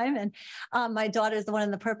the time. And my daughter is the one in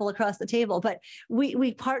the purple across the table. But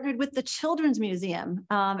we partnered with the Children's Museum.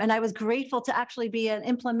 And I was grateful to actually be an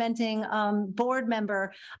implementing board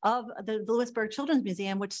member of the Lewisburg Children's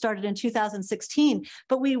Museum, which started in 2016.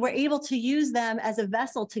 But we were able to use them as a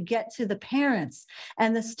vessel to get to the parents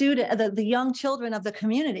and the young children of the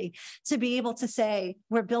community to be able to say,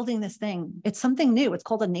 we're building this thing. It's something new. It's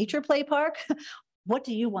called a nature play park. What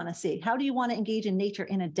do you want to see? How do you want to engage in nature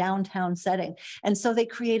in a downtown setting? And so they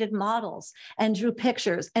created models and drew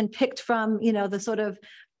pictures and picked from, the sort of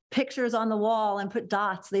pictures on the wall and put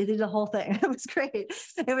dots. They did the whole thing. It was great.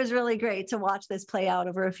 It was really great to watch this play out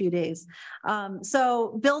over a few days.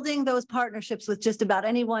 So building those partnerships with just about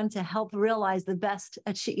anyone to help realize the best,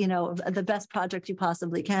 the best project you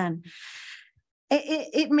possibly can.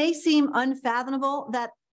 It may seem unfathomable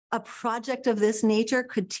that a project of this nature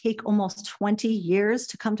could take almost 20 years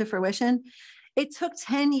to come to fruition. It took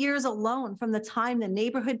 10 years alone from the time the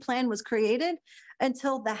neighborhood plan was created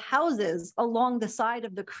until the houses along the side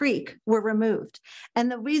of the creek were removed.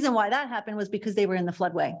 And the reason why that happened was because they were in the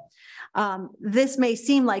floodway. This may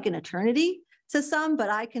seem like an eternity to some, but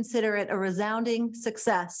I consider it a resounding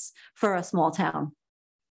success for a small town.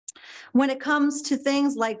 When it comes to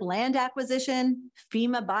things like land acquisition,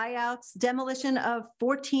 FEMA buyouts, demolition of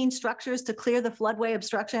 14 structures to clear the floodway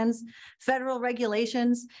obstructions, federal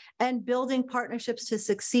regulations, and building partnerships to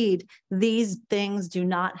succeed, these things do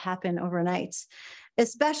not happen overnight,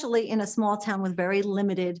 especially in a small town with very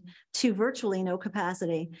limited to virtually no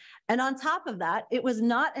capacity. And on top of that, it was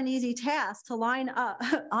not an easy task to line up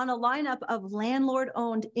on a lineup of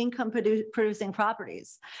landlord-owned income-producing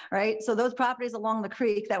properties, right? So those properties along the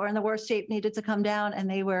creek that were in the worst shape needed to come down, and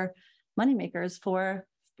they were moneymakers for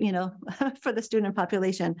for the student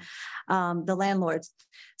population, the landlords.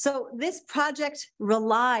 So this project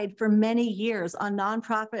relied for many years on a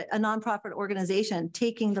nonprofit organization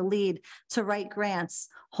taking the lead to write grants,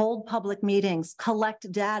 hold public meetings,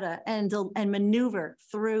 collect data, and maneuver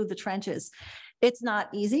through the trenches. It's not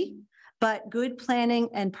easy, but good planning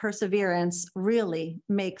and perseverance really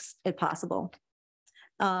makes it possible.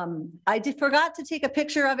 I forgot to take a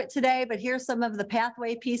picture of it today, but here's some of the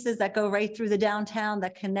pathway pieces that go right through the downtown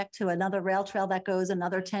that connect to another rail trail that goes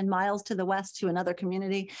another 10 miles to the west to another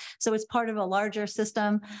community. So it's part of a larger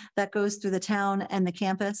system that goes through the town and the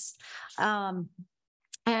campus.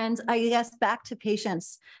 And I guess back to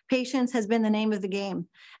patience. Patience has been the name of the game.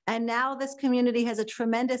 And now this community has a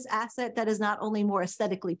tremendous asset that is not only more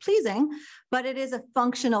aesthetically pleasing, but it is a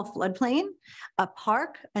functional floodplain, a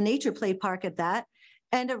park, a nature play park at that,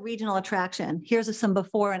 and a regional attraction. Here's some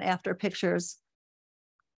before and after pictures.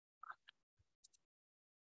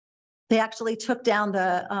 They actually took down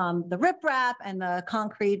the riprap and the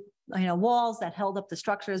concrete walls that held up the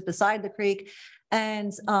structures beside the creek.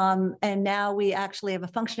 And now we actually have a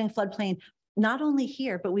functioning floodplain, not only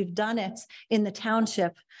here, but we've done it in the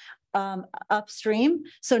township upstream.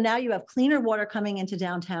 So now you have cleaner water coming into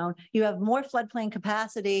downtown. You have more floodplain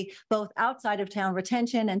capacity, both outside of town,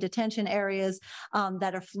 retention and detention areas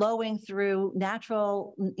that are flowing through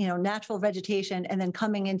natural vegetation and then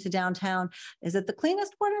coming into downtown. Is it the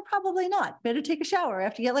cleanest water? Probably not. Better take a shower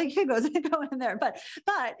after you get like goes and go in there. But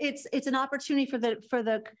it's an opportunity for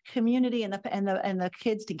the community and the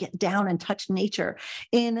kids to get down and touch nature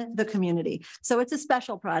in the community. So it's a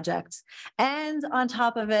special project. And on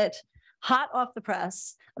top of it, hot off the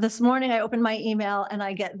press, this morning I opened my email and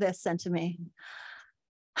I get this sent to me.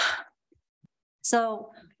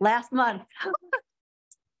 So last month,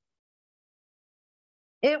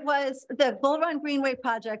 it was the Bull Run Greenway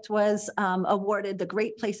project was awarded the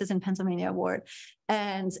Great Places in Pennsylvania Award,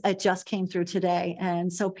 and it just came through today.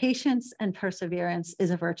 And so patience and perseverance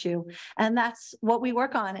is a virtue, and that's what we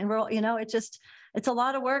work on. And we're, it's a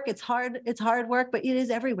lot of work. It's hard work, but it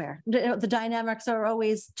is everywhere. The dynamics are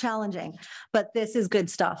always challenging, but this is good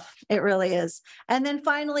stuff. It really is. And then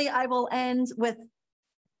finally, I will end with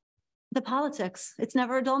the politics. It's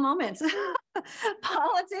never a dull moment.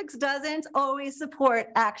 Politics doesn't always support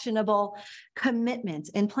actionable commitment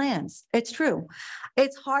and plans. It's true.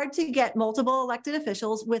 It's hard to get multiple elected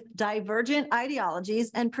officials with divergent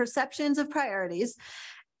ideologies and perceptions of priorities,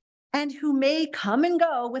 and who may come and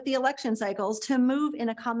go with the election cycles, to move in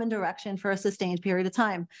a common direction for a sustained period of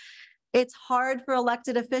time. It's hard for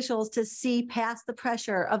elected officials to see past the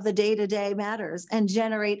pressure of the day-to-day matters and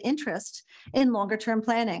generate interest in longer-term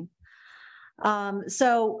planning.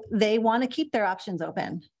 So they want to keep their options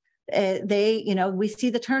open. We see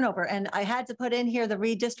the turnover, and I had to put in here the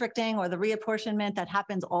redistricting or the reapportionment that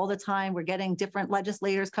happens all the time. We're getting different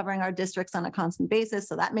legislators covering our districts on a constant basis,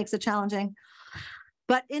 so that makes it challenging.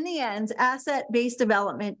 But in the end, asset-based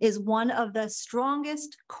development is one of the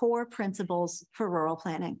strongest core principles for rural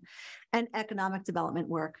planning and economic development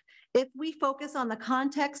work. If we focus on the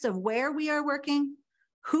context of where we are working,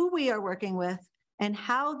 who we are working with, and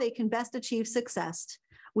how they can best achieve success,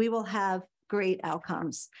 we will have great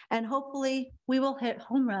outcomes. And hopefully we will hit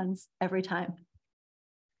home runs every time.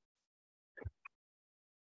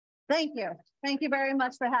 Thank you. Thank you very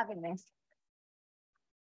much for having me.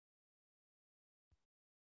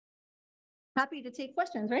 Happy to take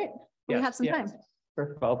questions, right? We have some time.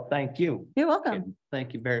 First of all, thank you. You're welcome.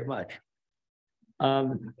 Thank you very much.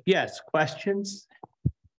 Yes, questions?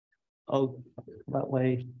 Oh, what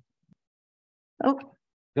way? Oh,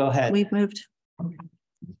 go ahead. We've moved.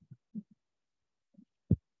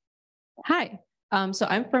 Hi. So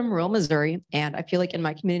I'm from rural Missouri, and I feel like in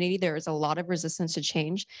my community, there is a lot of resistance to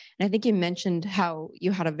change. And I think you mentioned how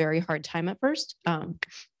you had a very hard time at first.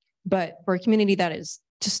 But for a community that is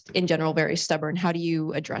just in general very stubborn, how do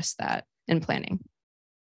you address that in planning?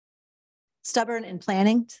 Stubborn in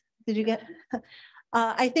planning? Did you get?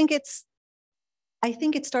 I think it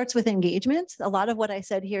starts with engagement. A lot of what I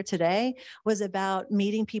said here today was about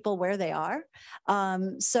meeting people where they are.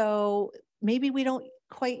 So maybe we don't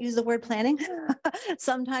quite use the word planning.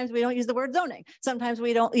 Sometimes we don't use the word zoning. Sometimes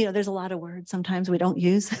we don't, there's a lot of words sometimes we don't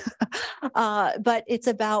use. But it's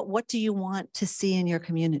about, what do you want to see in your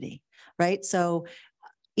community, right? So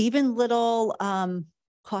even little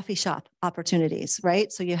coffee shop opportunities,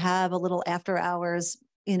 right? So you have a little after hours,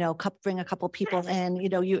 bring a couple people in,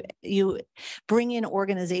 you bring in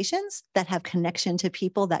organizations that have connection to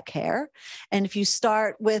people that care. And if you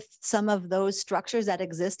start with some of those structures that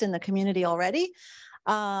exist in the community already,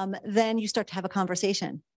 then you start to have a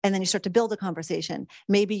conversation, and then you start to build a conversation.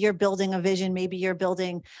 Maybe you're building a vision, maybe you're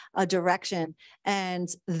building a direction, and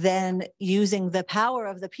then using the power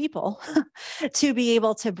of the people to be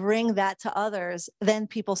able to bring that to others, then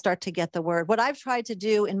people start to get the word. What I've tried to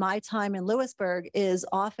do in my time in Lewisburg is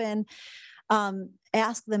often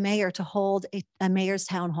ask the mayor to hold a mayor's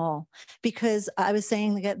town hall, because I was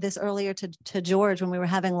saying this earlier to George when we were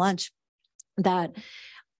having lunch, that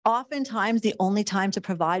oftentimes the only time to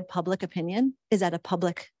provide public opinion is at a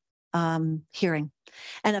public hearing.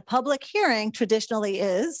 And a public hearing traditionally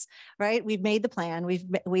is, right, we've made the plan,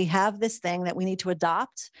 we have this thing that we need to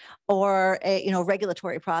adopt, or a, you know,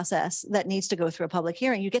 regulatory process that needs to go through a public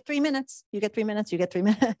hearing. You get 3 minutes, you get 3 minutes, you get 3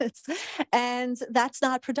 minutes. And that's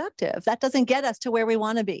not productive. That doesn't get us to where we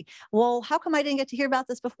want to be. Well, how come I didn't get to hear about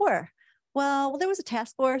this before? Well, there was a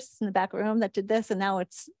task force in the back room that did this, and now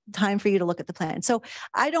it's time for you to look at the plan. So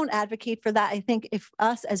I don't advocate for that. I think if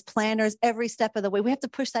us as planners, every step of the way, we have to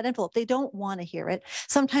push that envelope. They don't want to hear it.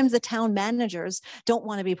 Sometimes the town managers don't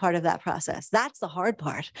want to be part of that process. That's the hard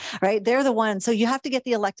part, right? They're the ones. So you have to get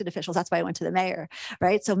the elected officials. That's why I went to the mayor,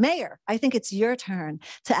 right? So mayor, I think it's your turn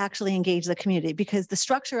to actually engage the community, because the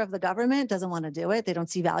structure of the government doesn't want to do it. They don't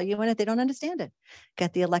see value in it. They don't understand it.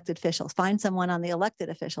 Get the elected officials, find someone on the elected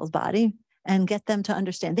officials body and get them to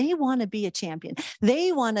understand. They want to be a champion.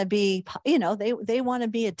 They want to be, you know, they want to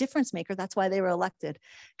be a difference maker. That's why they were elected.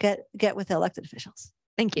 Get with the elected officials.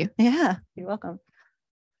 Thank you. Yeah, you're welcome.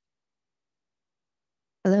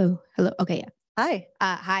 Hello. Okay. Yeah. Hi.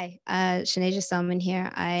 Hi. Shanasia Salman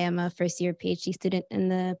here. I am a first-year PhD student in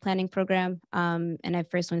the planning program. And I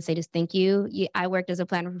first want to say just thank you. I worked as a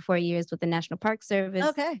planner for 4 years with the National Park Service.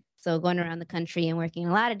 Okay. So going around the country and working in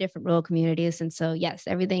a lot of different rural communities. And so, yes,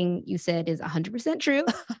 everything you said is 100% true.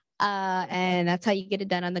 And that's how you get it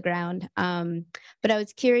done on the ground. But I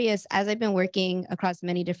was curious, as I've been working across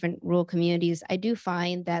many different rural communities, I do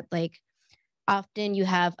find that like often you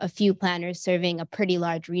have a few planners serving a pretty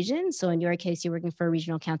large region. So in your case, you're working for a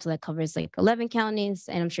regional council that covers like 11 counties,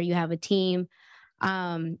 and I'm sure you have a team.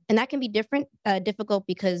 And that can be difficult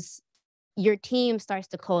because your team starts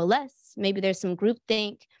to coalesce. Maybe there's some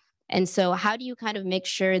groupthink. And so how do you kind of make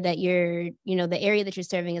sure that the area that you're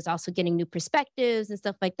serving is also getting new perspectives and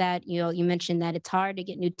stuff like that? You know, you mentioned that it's hard to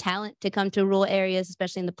get new talent to come to rural areas,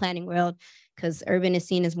 especially in the planning world, because urban is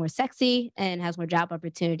seen as more sexy and has more job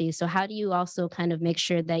opportunities. So how do you also kind of make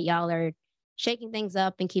sure that y'all are shaking things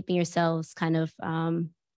up and keeping yourselves kind of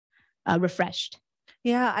refreshed?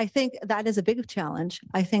 Yeah, I think that is a big challenge.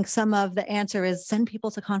 I think some of the answer is send people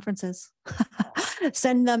to conferences,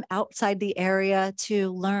 send them outside the area to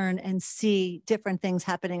learn and see different things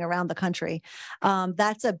happening around the country.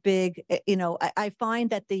 That's a big, I find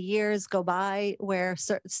that the years go by where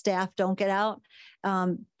certain staff don't get out.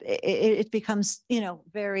 It becomes,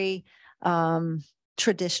 very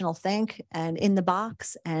traditional think and in the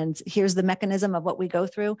box, and here's the mechanism of what we go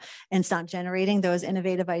through, and it's not generating those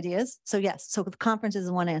innovative ideas. So yes, so the conference is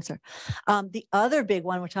one answer. The other big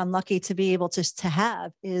one, which I'm lucky to be able to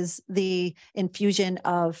have, is the infusion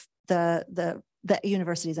of the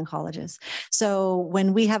universities and colleges. So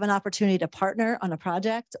when we have an opportunity to partner on a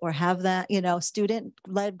project or have that,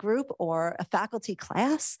 student-led group or a faculty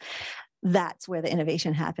class, that's where the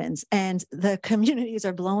innovation happens. And the communities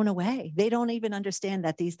are blown away. They don't even understand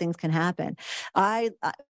that these things can happen.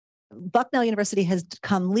 Bucknell University has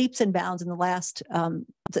come leaps and bounds in the last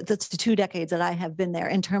the 2 decades that I have been there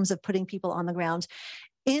in terms of putting people on the ground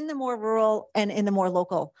in the more rural and in the more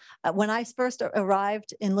local. When I first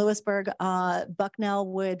arrived in Lewisburg, Bucknell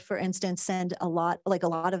would, for instance, send a lot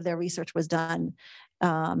of their research was done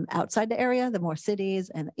outside the area, the more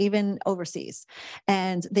cities, and even overseas.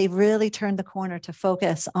 And they've really turned the corner to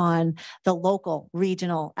focus on the local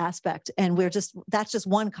regional aspect. And that's just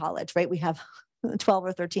one college, right? We have 12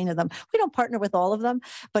 or 13 of them. We don't partner with all of them,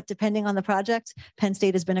 but depending on the project, Penn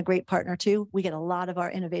State has been a great partner too. We get a lot of our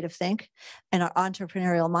innovative think and our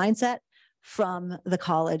entrepreneurial mindset from the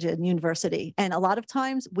college and university. And a lot of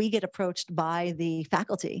times we get approached by the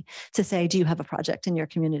faculty to say, do you have a project in your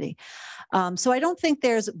community? So I don't think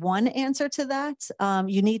there's one answer to that.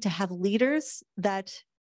 You need to have leaders that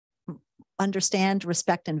understand,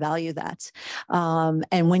 respect, and value that.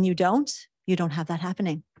 And when you don't have that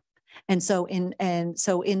happening. And so in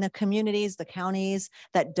the communities, the counties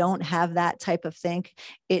that don't have that type of think,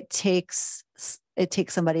 it takes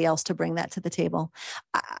somebody else to bring that to the table.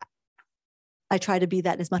 I try to be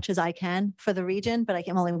that as much as I can for the region, but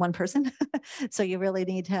I'm only one person. So you really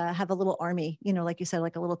need to have a little army, like you said,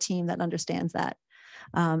 like a little team that understands that.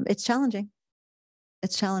 It's challenging.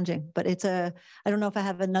 It's challenging, but I don't know if I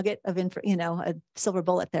have a nugget of a silver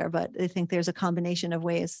bullet there, but I think there's a combination of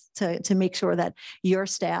ways to make sure that your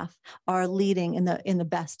staff are leading in the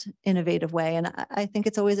best innovative way. And I think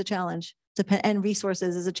it's always a challenge. And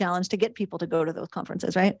resources is a challenge to get people to go to those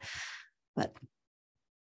conferences, right? But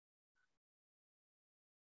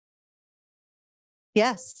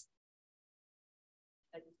yes.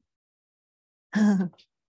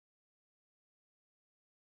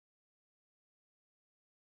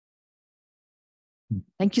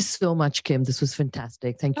 Thank you so much, Kim. This was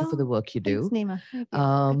fantastic. Thank you for the work you do. Thanks, Nima. Thank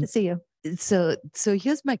you. Good to see you. So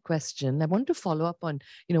here's my question. I want to follow up on,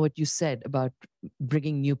 what you said about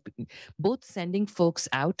bringing both sending folks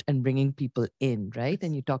out and bringing people in, right?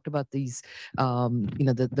 And you talked about these,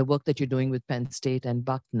 the work that you're doing with Penn State and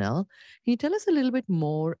Bucknell. Can you tell us a little bit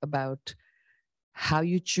more about how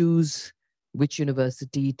you choose which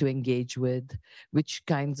university to engage with? Which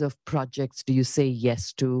kinds of projects do you say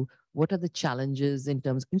yes to? What are the challenges in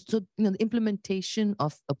terms the implementation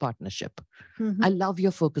of a partnership? I love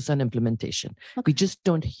your focus on implementation. Okay. We just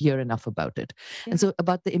don't hear enough about it. Yeah. And so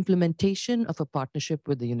about the implementation of a partnership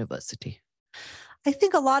with the university. I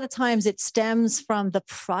think a lot of times it stems from the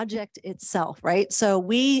project itself, right? So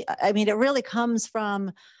it really comes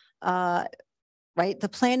from, right, the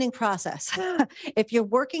planning process. If you're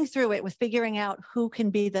working through it with figuring out who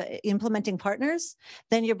can be the implementing partners,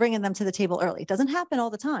 then you're bringing them to the table early. It doesn't happen all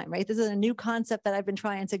the time, right? This is a new concept that I've been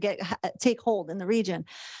trying to take hold in the region.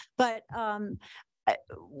 But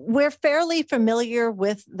we're fairly familiar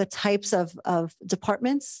with the types of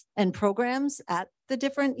departments and programs at the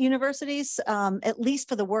different universities, at least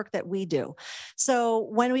for the work that we do. So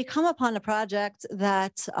when we come upon a project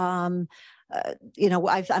that, I'm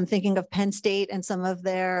thinking of Penn State and some of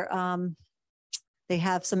their, they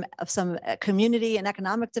have some community and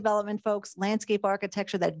economic development folks, landscape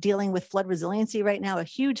architecture that dealing with flood resiliency right now, a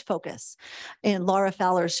huge focus in Laura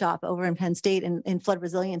Fowler's shop over in Penn State in flood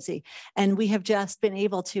resiliency. And we have just been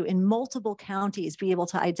able to, in multiple counties, be able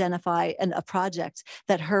to identify a project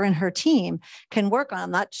that her and her team can work on.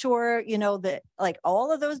 I'm not sure, that like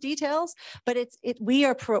all of those details, but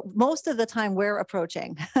most of the time we're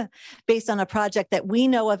approaching based on a project that we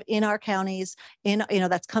know of in our counties,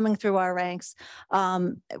 that's coming through our ranks.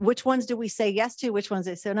 Which ones do we say yes to? Which ones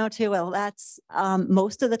they say no to? Well, that's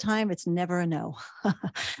most of the time it's never a no.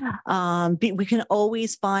 We can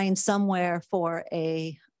always find somewhere for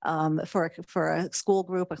a school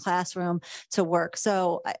group, a classroom to work.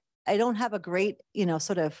 So I don't have a great,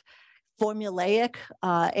 sort of formulaic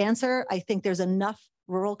answer. I think there's enough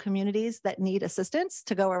rural communities that need assistance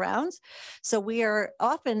to go around. So we are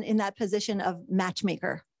often in that position of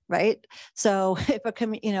matchmaker. Right. So if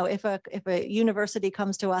a university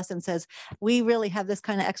comes to us and says, we really have this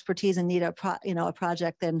kind of expertise and need a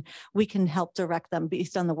project, then we can help direct them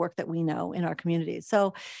based on the work that we know in our communities.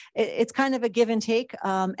 So it's kind of a give and take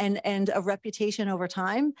and a reputation over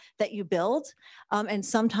time that you build. And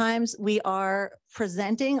sometimes we are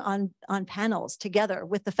presenting on panels together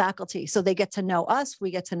with the faculty. So they get to know us,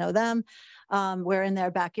 we get to know them. We're in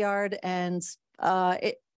their backyard, and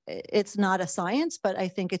it's not a science, but I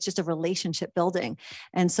think it's just a relationship building.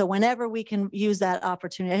 And so whenever we can use that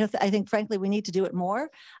opportunity, I think frankly, we need to do it more.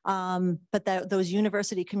 But those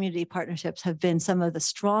university community partnerships have been some of the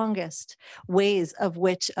strongest ways of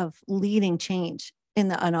leading change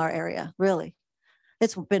in our area. Really,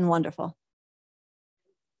 it's been wonderful.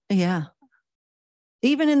 Yeah.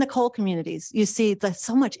 Even in the coal communities, you see there's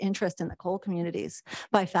so much interest in the coal communities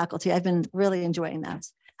by faculty. I've been really enjoying that.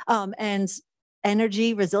 And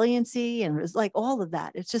energy resiliency and like all of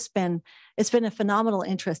that. It's been a phenomenal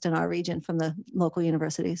interest in our region from the local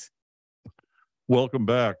universities. Welcome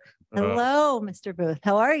back. Hello, Mr. Booth.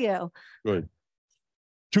 How are you? Good.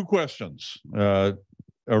 Two questions. A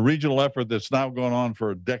regional effort that's now gone on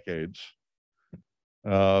for decades.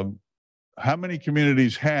 How many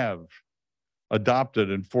communities have adopted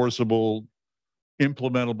enforceable,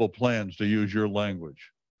 implementable plans, to use your language?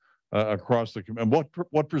 Across the, and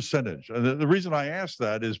what percentage? And the reason I ask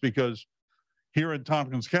that is because here in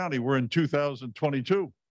Tompkins County, we're in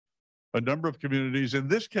 2022. A number of communities in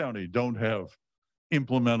this county don't have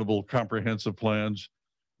implementable comprehensive plans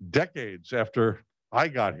decades after I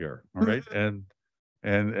got here, all right?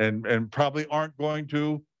 And probably aren't going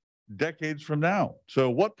to decades from now. So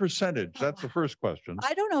what percentage? That's the first question.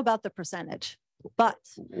 I don't know about the percentage, but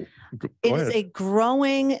Go it ahead. is a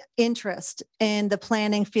growing interest in the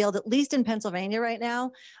planning field, at least in Pennsylvania right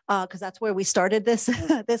now, because that's where we started this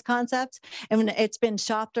this concept. And it's been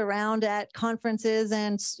shopped around at conferences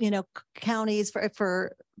and counties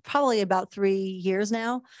for probably about 3 years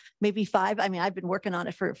now, maybe 5. I mean, I've been working on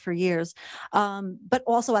it for years, but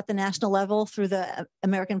also at the national level through the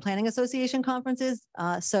American Planning Association conferences.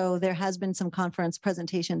 So there has been some conference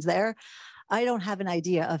presentations there. I don't have an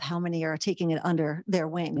idea of how many are taking it under their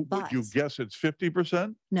wing. But would you guess it's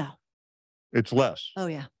 50%? No. It's less. Oh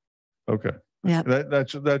yeah. Okay. Yeah.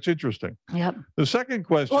 That's interesting. Yep. The second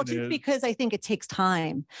question Well, is just because I think it takes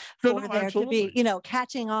time No, for no, there to be, absolutely.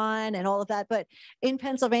 catching on and all of that. But in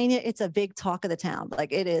Pennsylvania, it's a big talk of the town.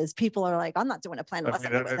 Like it is. People are like, I'm not doing a plan unless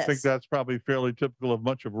I I think that's probably fairly typical of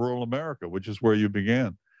much of rural America, which is where you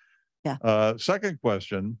began. Yeah. Second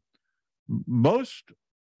question, most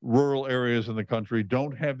rural areas in the country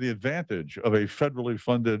don't have the advantage of a federally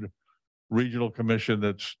funded regional commission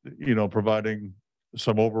that's, providing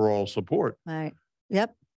some overall support. Right.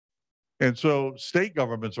 Yep. And so state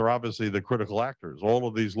governments are obviously the critical actors. All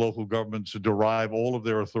of these local governments derive all of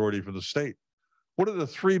their authority from the state. What are the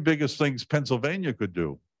three biggest things Pennsylvania could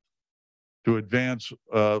do to advance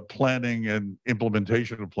planning and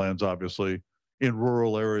implementation of plans, obviously, in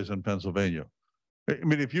rural areas in Pennsylvania? I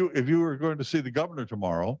mean, if you were going to see the governor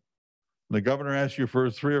tomorrow, and the governor asked you for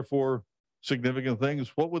 3 or 4 significant things,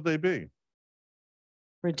 what would they be?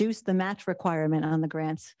 Reduce the match requirement on the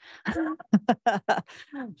grants.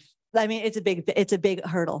 I mean, it's a big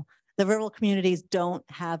hurdle. The rural communities don't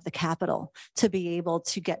have the capital to be able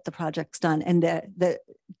to get the projects done. And the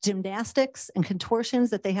gymnastics and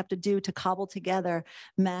contortions that they have to do to cobble together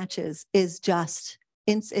matches is just,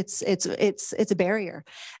 it's a barrier.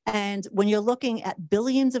 And when you're looking at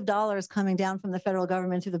billions of dollars coming down from the federal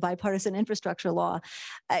government through the bipartisan infrastructure law,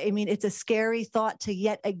 I mean, it's a scary thought to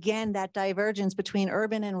yet again that divergence between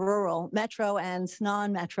urban and rural, metro and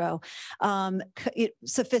non-metro,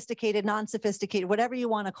 sophisticated, non-sophisticated, whatever you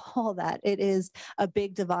want to call that. It is a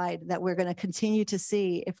big divide that we're going to continue to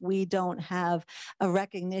see if we don't have a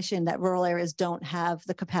recognition that rural areas don't have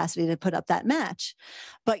the capacity to put up that match,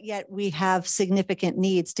 but yet we have significant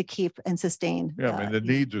needs to keep and sustain. Yeah, I mean, the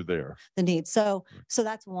needs are there. The needs. So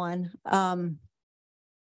that's one.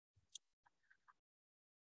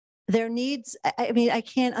 Their needs, I mean, I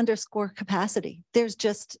can't underscore capacity. There's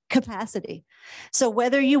just capacity. So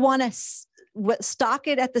whether you want to stock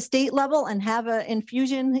it at the state level and have an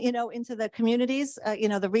infusion, into the communities,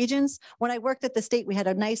 the regions. When I worked at the state, we had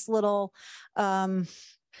a nice little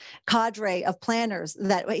cadre of planners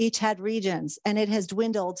that each had regions, and it has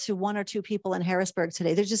dwindled to 1 or 2 people in Harrisburg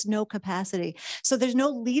today. There's just no capacity. So there's no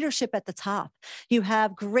leadership at the top. You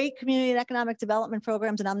have great community and economic development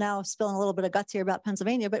programs, and I'm now spilling a little bit of guts here about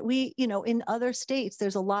Pennsylvania, but we, in other states,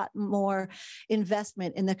 there's a lot more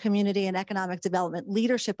investment in the community and economic development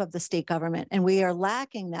leadership of the state government, and we are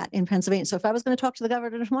lacking that in Pennsylvania. So if I was going to talk to the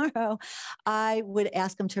governor tomorrow, I would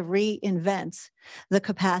ask him to reinvent the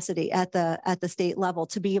capacity at the state level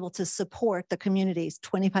to be able to support the communities,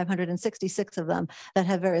 2,566 of them that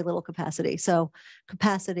have very little capacity. So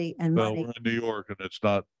capacity and Well, money. we're in New York, and it's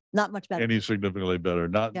not much better. any significantly better,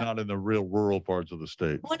 not in the real rural parts of the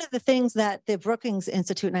state. One of the things that the Brookings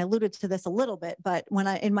Institute, and I alluded to this a little bit, but when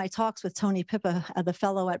in my talks with Tony Pippa, the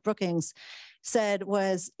fellow at Brookings, said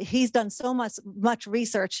was he's done so much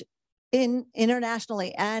research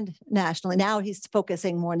internationally and nationally. Now he's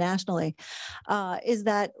focusing more nationally, is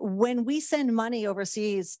that when we send money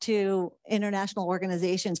overseas to international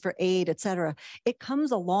organizations for aid, et cetera, it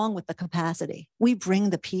comes along with the capacity. We bring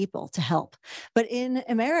the people to help. But in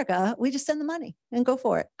America, we just send the money and go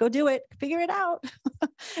for it. Go do it. Figure it out.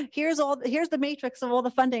 Here's the matrix of all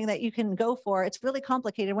the funding that you can go for. It's really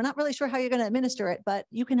complicated. We're not really sure how you're going to administer it, but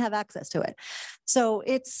you can have access to it. So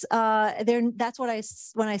it's that's what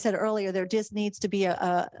when I said earlier, there just needs to be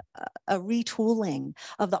a retooling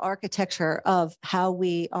of the architecture of how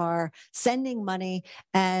we are sending money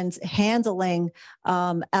and handling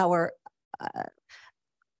our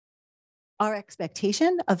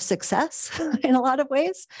expectation of success in a lot of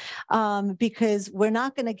ways, because we're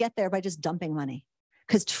not going to get there by just dumping money.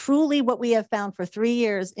 Because truly what we have found for 3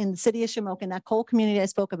 years in the city of Shamokin, that coal community I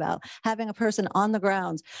spoke about, having a person on the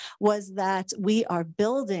ground, was that we are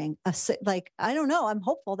building I don't know, I'm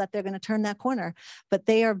hopeful that they're going to turn that corner, but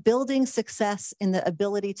they are building success in the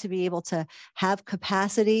ability to be able to have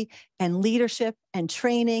capacity and leadership and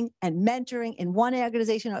training and mentoring in one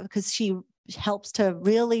organization, because she helps to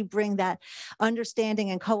really bring that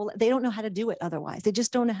understanding and they don't know how to do it otherwise. They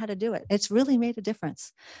just don't know how to do it. It's really made a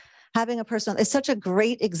difference. Having a person is such a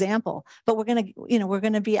great example, but we're going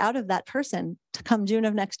to be out of that person to come June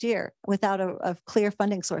of next year without a clear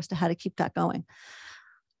funding source to how to keep that going.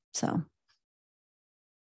 So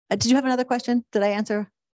did you have another question? Did I answer?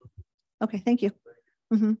 Okay. Thank you.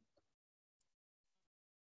 Mm-hmm.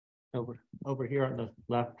 Over here on the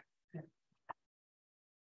left.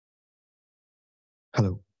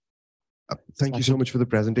 Hello. Thank you so much for the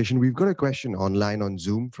presentation. We've got a question online on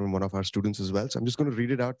Zoom from one of our students as well. So I'm just going to read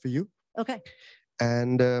it out for you. Okay.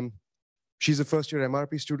 And she's a first-year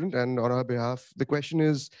MRP student. And on her behalf, the question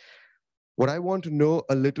is, what I want to know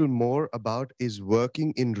a little more about is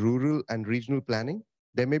working in rural and regional planning.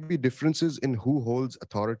 There may be differences in who holds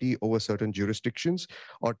authority over certain jurisdictions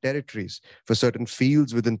or territories for certain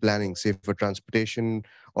fields within planning, say for transportation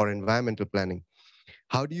or environmental planning.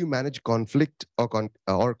 How do you manage conflict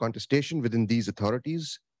or contestation within these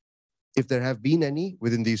authorities, if there have been any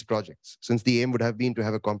within these projects, since the aim would have been to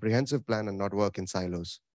have a comprehensive plan and not work in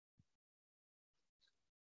silos?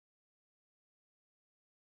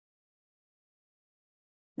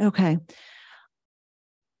 Okay.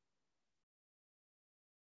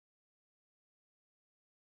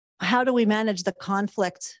 How do we manage the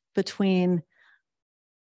conflict between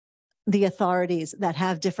the authorities that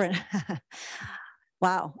have different?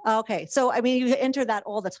 Wow. Okay. So, I mean, you enter that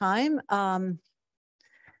all the time.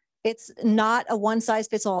 It's not a one size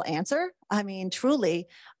fits all answer. I mean, truly,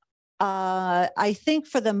 I think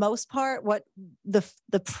for the most part, what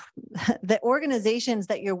the organizations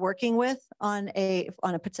that you're working with on I'm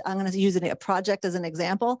going to use a project as an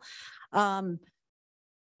example.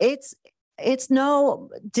 It's no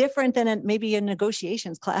different than maybe a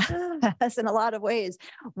negotiations class in a lot of ways.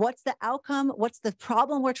 What's the outcome? What's the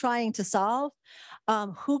problem we're trying to solve?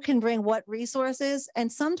 Who can bring what resources?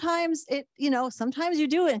 And sometimes sometimes you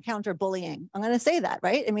do encounter bullying. I'm going to say that,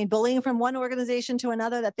 right? I mean, bullying from one organization to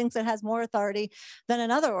another that thinks it has more authority than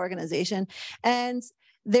another organization. And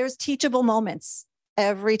there's teachable moments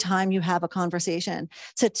every time you have a conversation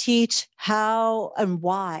to teach how and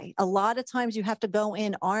why. A lot of times you have to go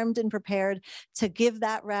in armed and prepared to give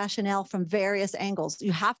that rationale from various angles.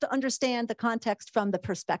 You have to understand the context from the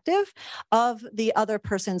perspective of the other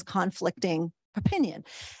person's conflicting opinion.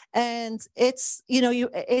 And it's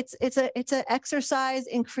an exercise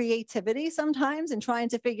in creativity sometimes and trying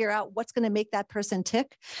to figure out what's going to make that person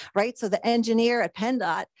tick, right? So the engineer at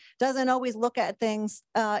PennDOT doesn't always look at things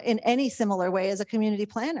in any similar way as a community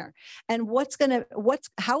planner. And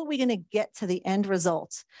how are we going to get to the end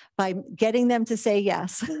result? By getting them to say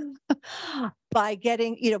yes, by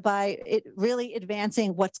really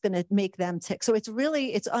advancing what's going to make them tick. So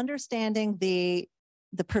it's understanding the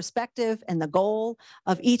perspective and the goal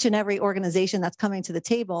of each and every organization that's coming to the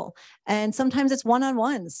table. And sometimes it's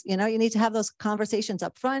one-on-ones, you need to have those conversations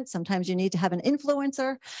up front. Sometimes you need to have an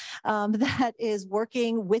influencer that is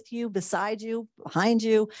working with you, beside you, behind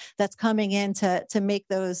you, that's coming in to make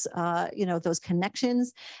those, those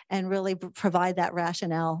connections and really provide that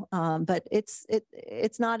rationale. But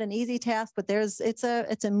it's not an easy task, but it's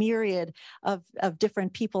a myriad of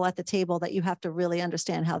different people at the table that you have to really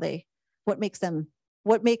understand what makes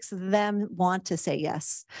them want to say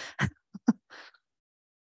yes.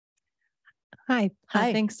 Hi.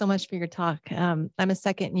 Hi. Thanks so much for your talk. I'm a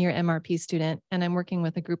second-year MRP student, and I'm working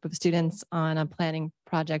with a group of students on a planning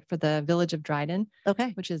project for the village of Dryden,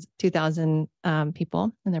 which is 2,000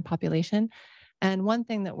 people in their population. And one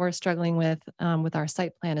thing that we're struggling with our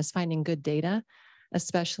site plan is finding good data,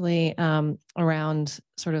 especially around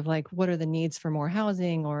sort of like what are the needs for more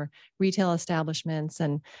housing or retail establishments,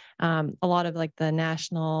 and a lot of like the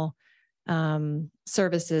national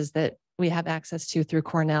services that we have access to through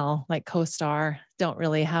Cornell, like CoStar, don't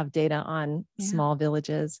really have data on small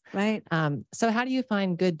villages. Right. So how do you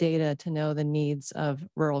find good data to know the needs of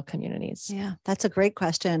rural communities? Yeah, that's a great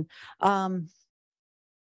question.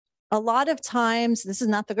 A lot of times, this is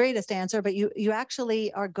not the greatest answer, but you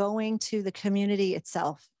actually are going to the community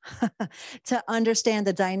itself to understand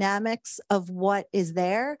the dynamics of what is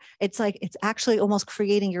there. It's actually almost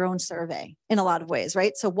creating your own survey in a lot of ways,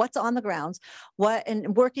 right? So what's on the grounds,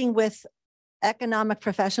 and working with economic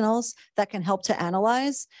professionals that can help to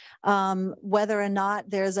analyze whether or not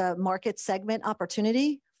there's a market segment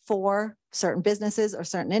opportunity for certain businesses or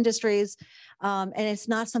certain industries. And it's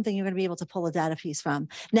not something you're going to be able to pull a data piece from.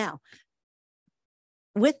 Now,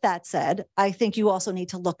 with that said, I think you also need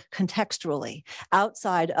to look contextually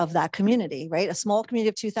outside of that community, right? A small community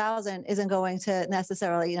of 2,000 isn't going to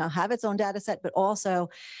necessarily, have its own data set, but also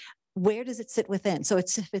where does it sit within? So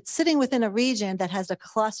if it's sitting within a region that has a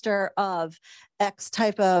cluster of X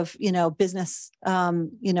type of, business,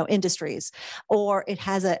 industries, or it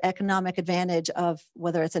has an economic advantage of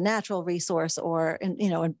whether it's a natural resource or,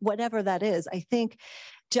 and whatever that is, I think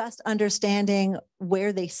just understanding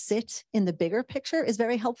where they sit in the bigger picture is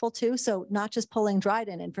very helpful too. So not just pulling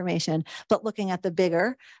Dryden information, but looking at the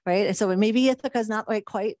bigger, right? And so maybe Ithaca is not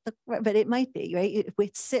quite, but it might be, right?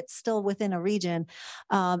 It sits still within a region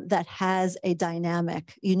that has a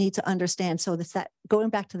dynamic. You need to understand. So that going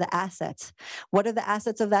back to the assets, what are the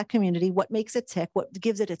assets of that community? What makes it tick? What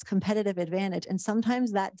gives it its competitive advantage? And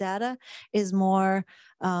sometimes that data is more,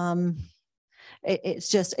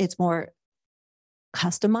 it's more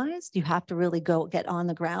customized. You have to really go get on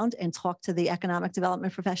the ground and talk to the economic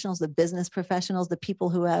development professionals, the business professionals, the people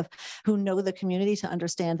who know the community to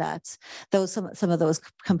understand that some of those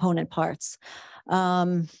component parts.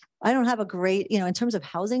 I don't have a great, in terms of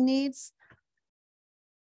housing needs,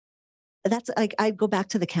 that's like, I'd go back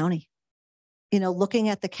to the county. looking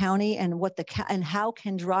at the county and and how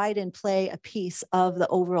can Dryden play a piece of the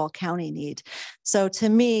overall county need. So to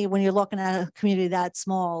me, when you're looking at a community that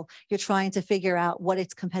small, you're trying to figure out what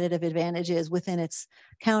its competitive advantage is within its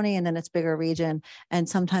county and then its bigger region. And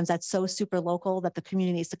sometimes that's so super local that the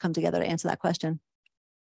community needs to come together to answer that question.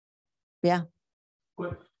 Yeah.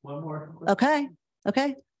 Quick, one more. Okay.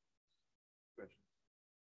 Okay.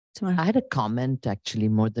 I had a comment, actually,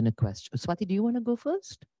 more than a question. Swati, do you want to go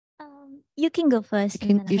first? You can go first.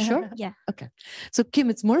 You sure? Yeah. Okay. So Kim,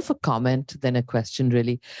 it's more of a comment than a question,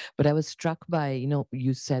 really. But I was struck by,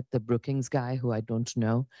 you said the Brookings guy, who I don't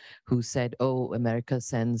know, who said, oh, America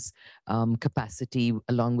sends capacity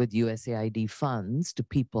along with USAID funds to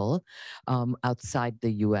people outside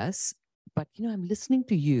the US. But, I'm listening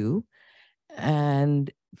to you, and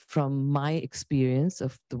from my experience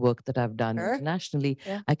of the work that I've done internationally,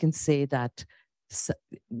 I can say that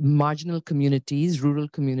marginal communities, rural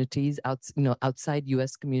communities, outside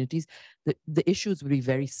US communities, the issues will be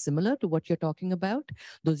very similar to what you're talking about.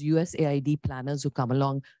 Those USAID planners who come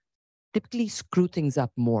along typically screw things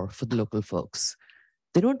up more for the local folks.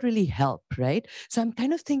 They don't really help, right? So I'm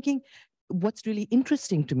kind of thinking, what's really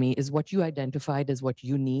interesting to me is what you identified as what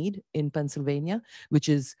you need in Pennsylvania, which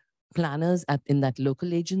is planners in that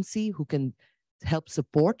local agency who can help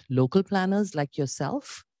support local planners like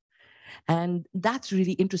yourself. And that's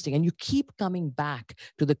really interesting. And you keep coming back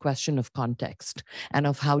to the question of context and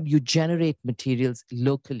of how you generate materials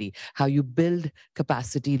locally, how you build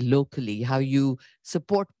capacity locally, how you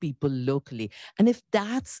support people locally. And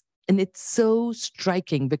it's so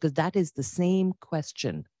striking because that is the same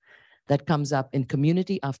question that comes up in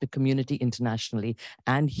community after community internationally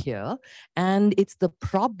and here. And it's the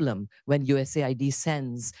problem when USAID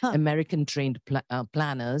sends American-trained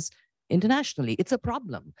planners internationally. It's a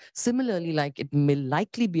problem. Similarly, like it may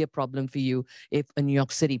likely be a problem for you if a New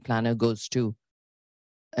York City planner goes to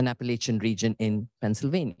an Appalachian region in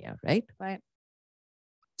Pennsylvania, right? Right.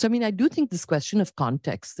 So, I do think this question of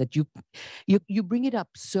context that you bring it up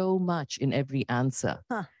so much in every answer,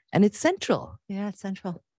 and it's central. Yeah, it's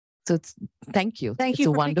central. So thank you. Thank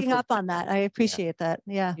you for picking up on that. I appreciate that.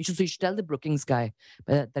 Yeah. You should tell the Brookings guy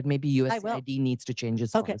that maybe USAID needs to change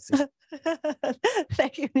its policy.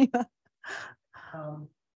 Thank you, Nima.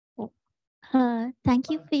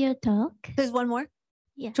 Thank you for your talk. There's one more.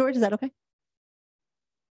 Yeah. George, is that okay?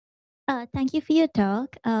 Thank you for your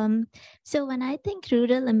talk. So when I think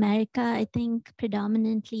rural America, I think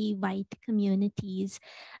predominantly white communities.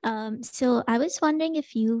 So I was wondering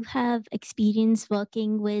if you have experience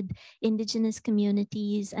working with indigenous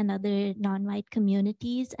communities and other non-white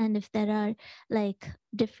communities, and if there are like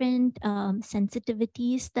different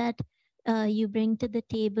sensitivities that you bring to the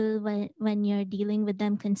table when you're dealing with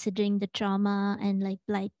them, considering the trauma and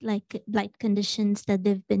blight conditions that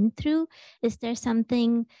they've been through. Is there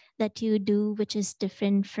something that you do which is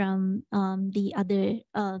different from the other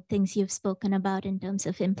things you've spoken about in terms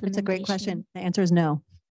of implementation? It's a great question. The answer is no.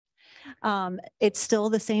 It's still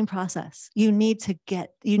the same process. You need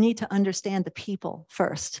to understand the people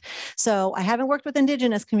first. So I haven't worked with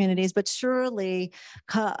indigenous communities, but surely,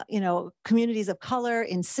 communities of color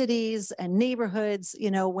in cities and neighborhoods,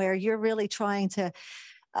 where you're really trying to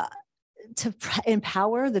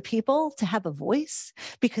empower the people to have a voice,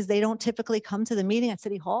 because they don't typically come to the meeting at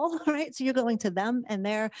City Hall, right? So you're going to them and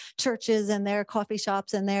their churches and their coffee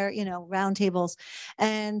shops and their, round tables.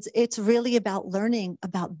 And it's really about learning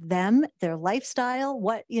about them, their lifestyle,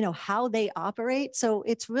 how they operate. So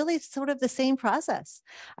it's really sort of the same process.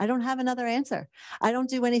 I don't have another answer. I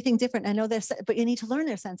don't do anything different. I know this, but you need to learn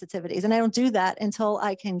their sensitivities. And I don't do that until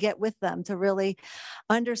I can get with them to really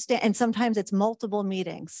understand. And sometimes it's multiple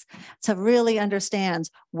meetings to really understand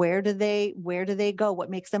where do they go, what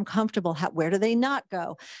makes them comfortable, where do they not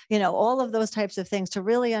go, all of those types of things, to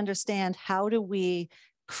really understand how do we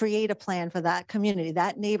create a plan for that community,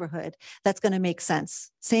 that neighborhood that's going to make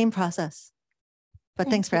sense. Same process. But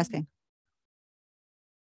thanks for asking.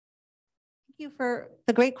 Thank you for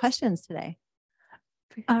the great questions today.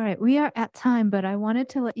 All right, we are at time, but I wanted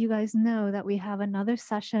to let you guys know that we have another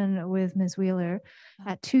session with Ms. Wheeler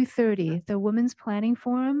at 2:30. The Women's Planning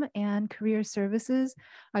Forum and Career Services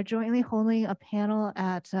are jointly holding a panel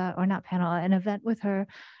an event with her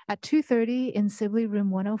at 2:30 in Sibley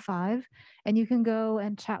Room 105. And you can go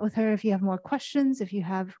and chat with her if you have more questions, if you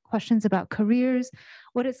have questions about careers,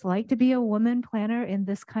 what it's like to be a woman planner in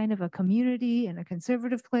this kind of a community, in a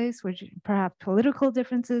conservative place, which perhaps political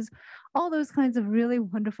differences, all those kinds of really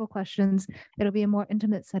wonderful questions. It'll be a more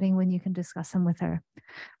intimate setting when you can discuss them with her.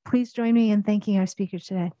 Please join me in thanking our speakers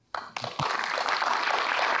today.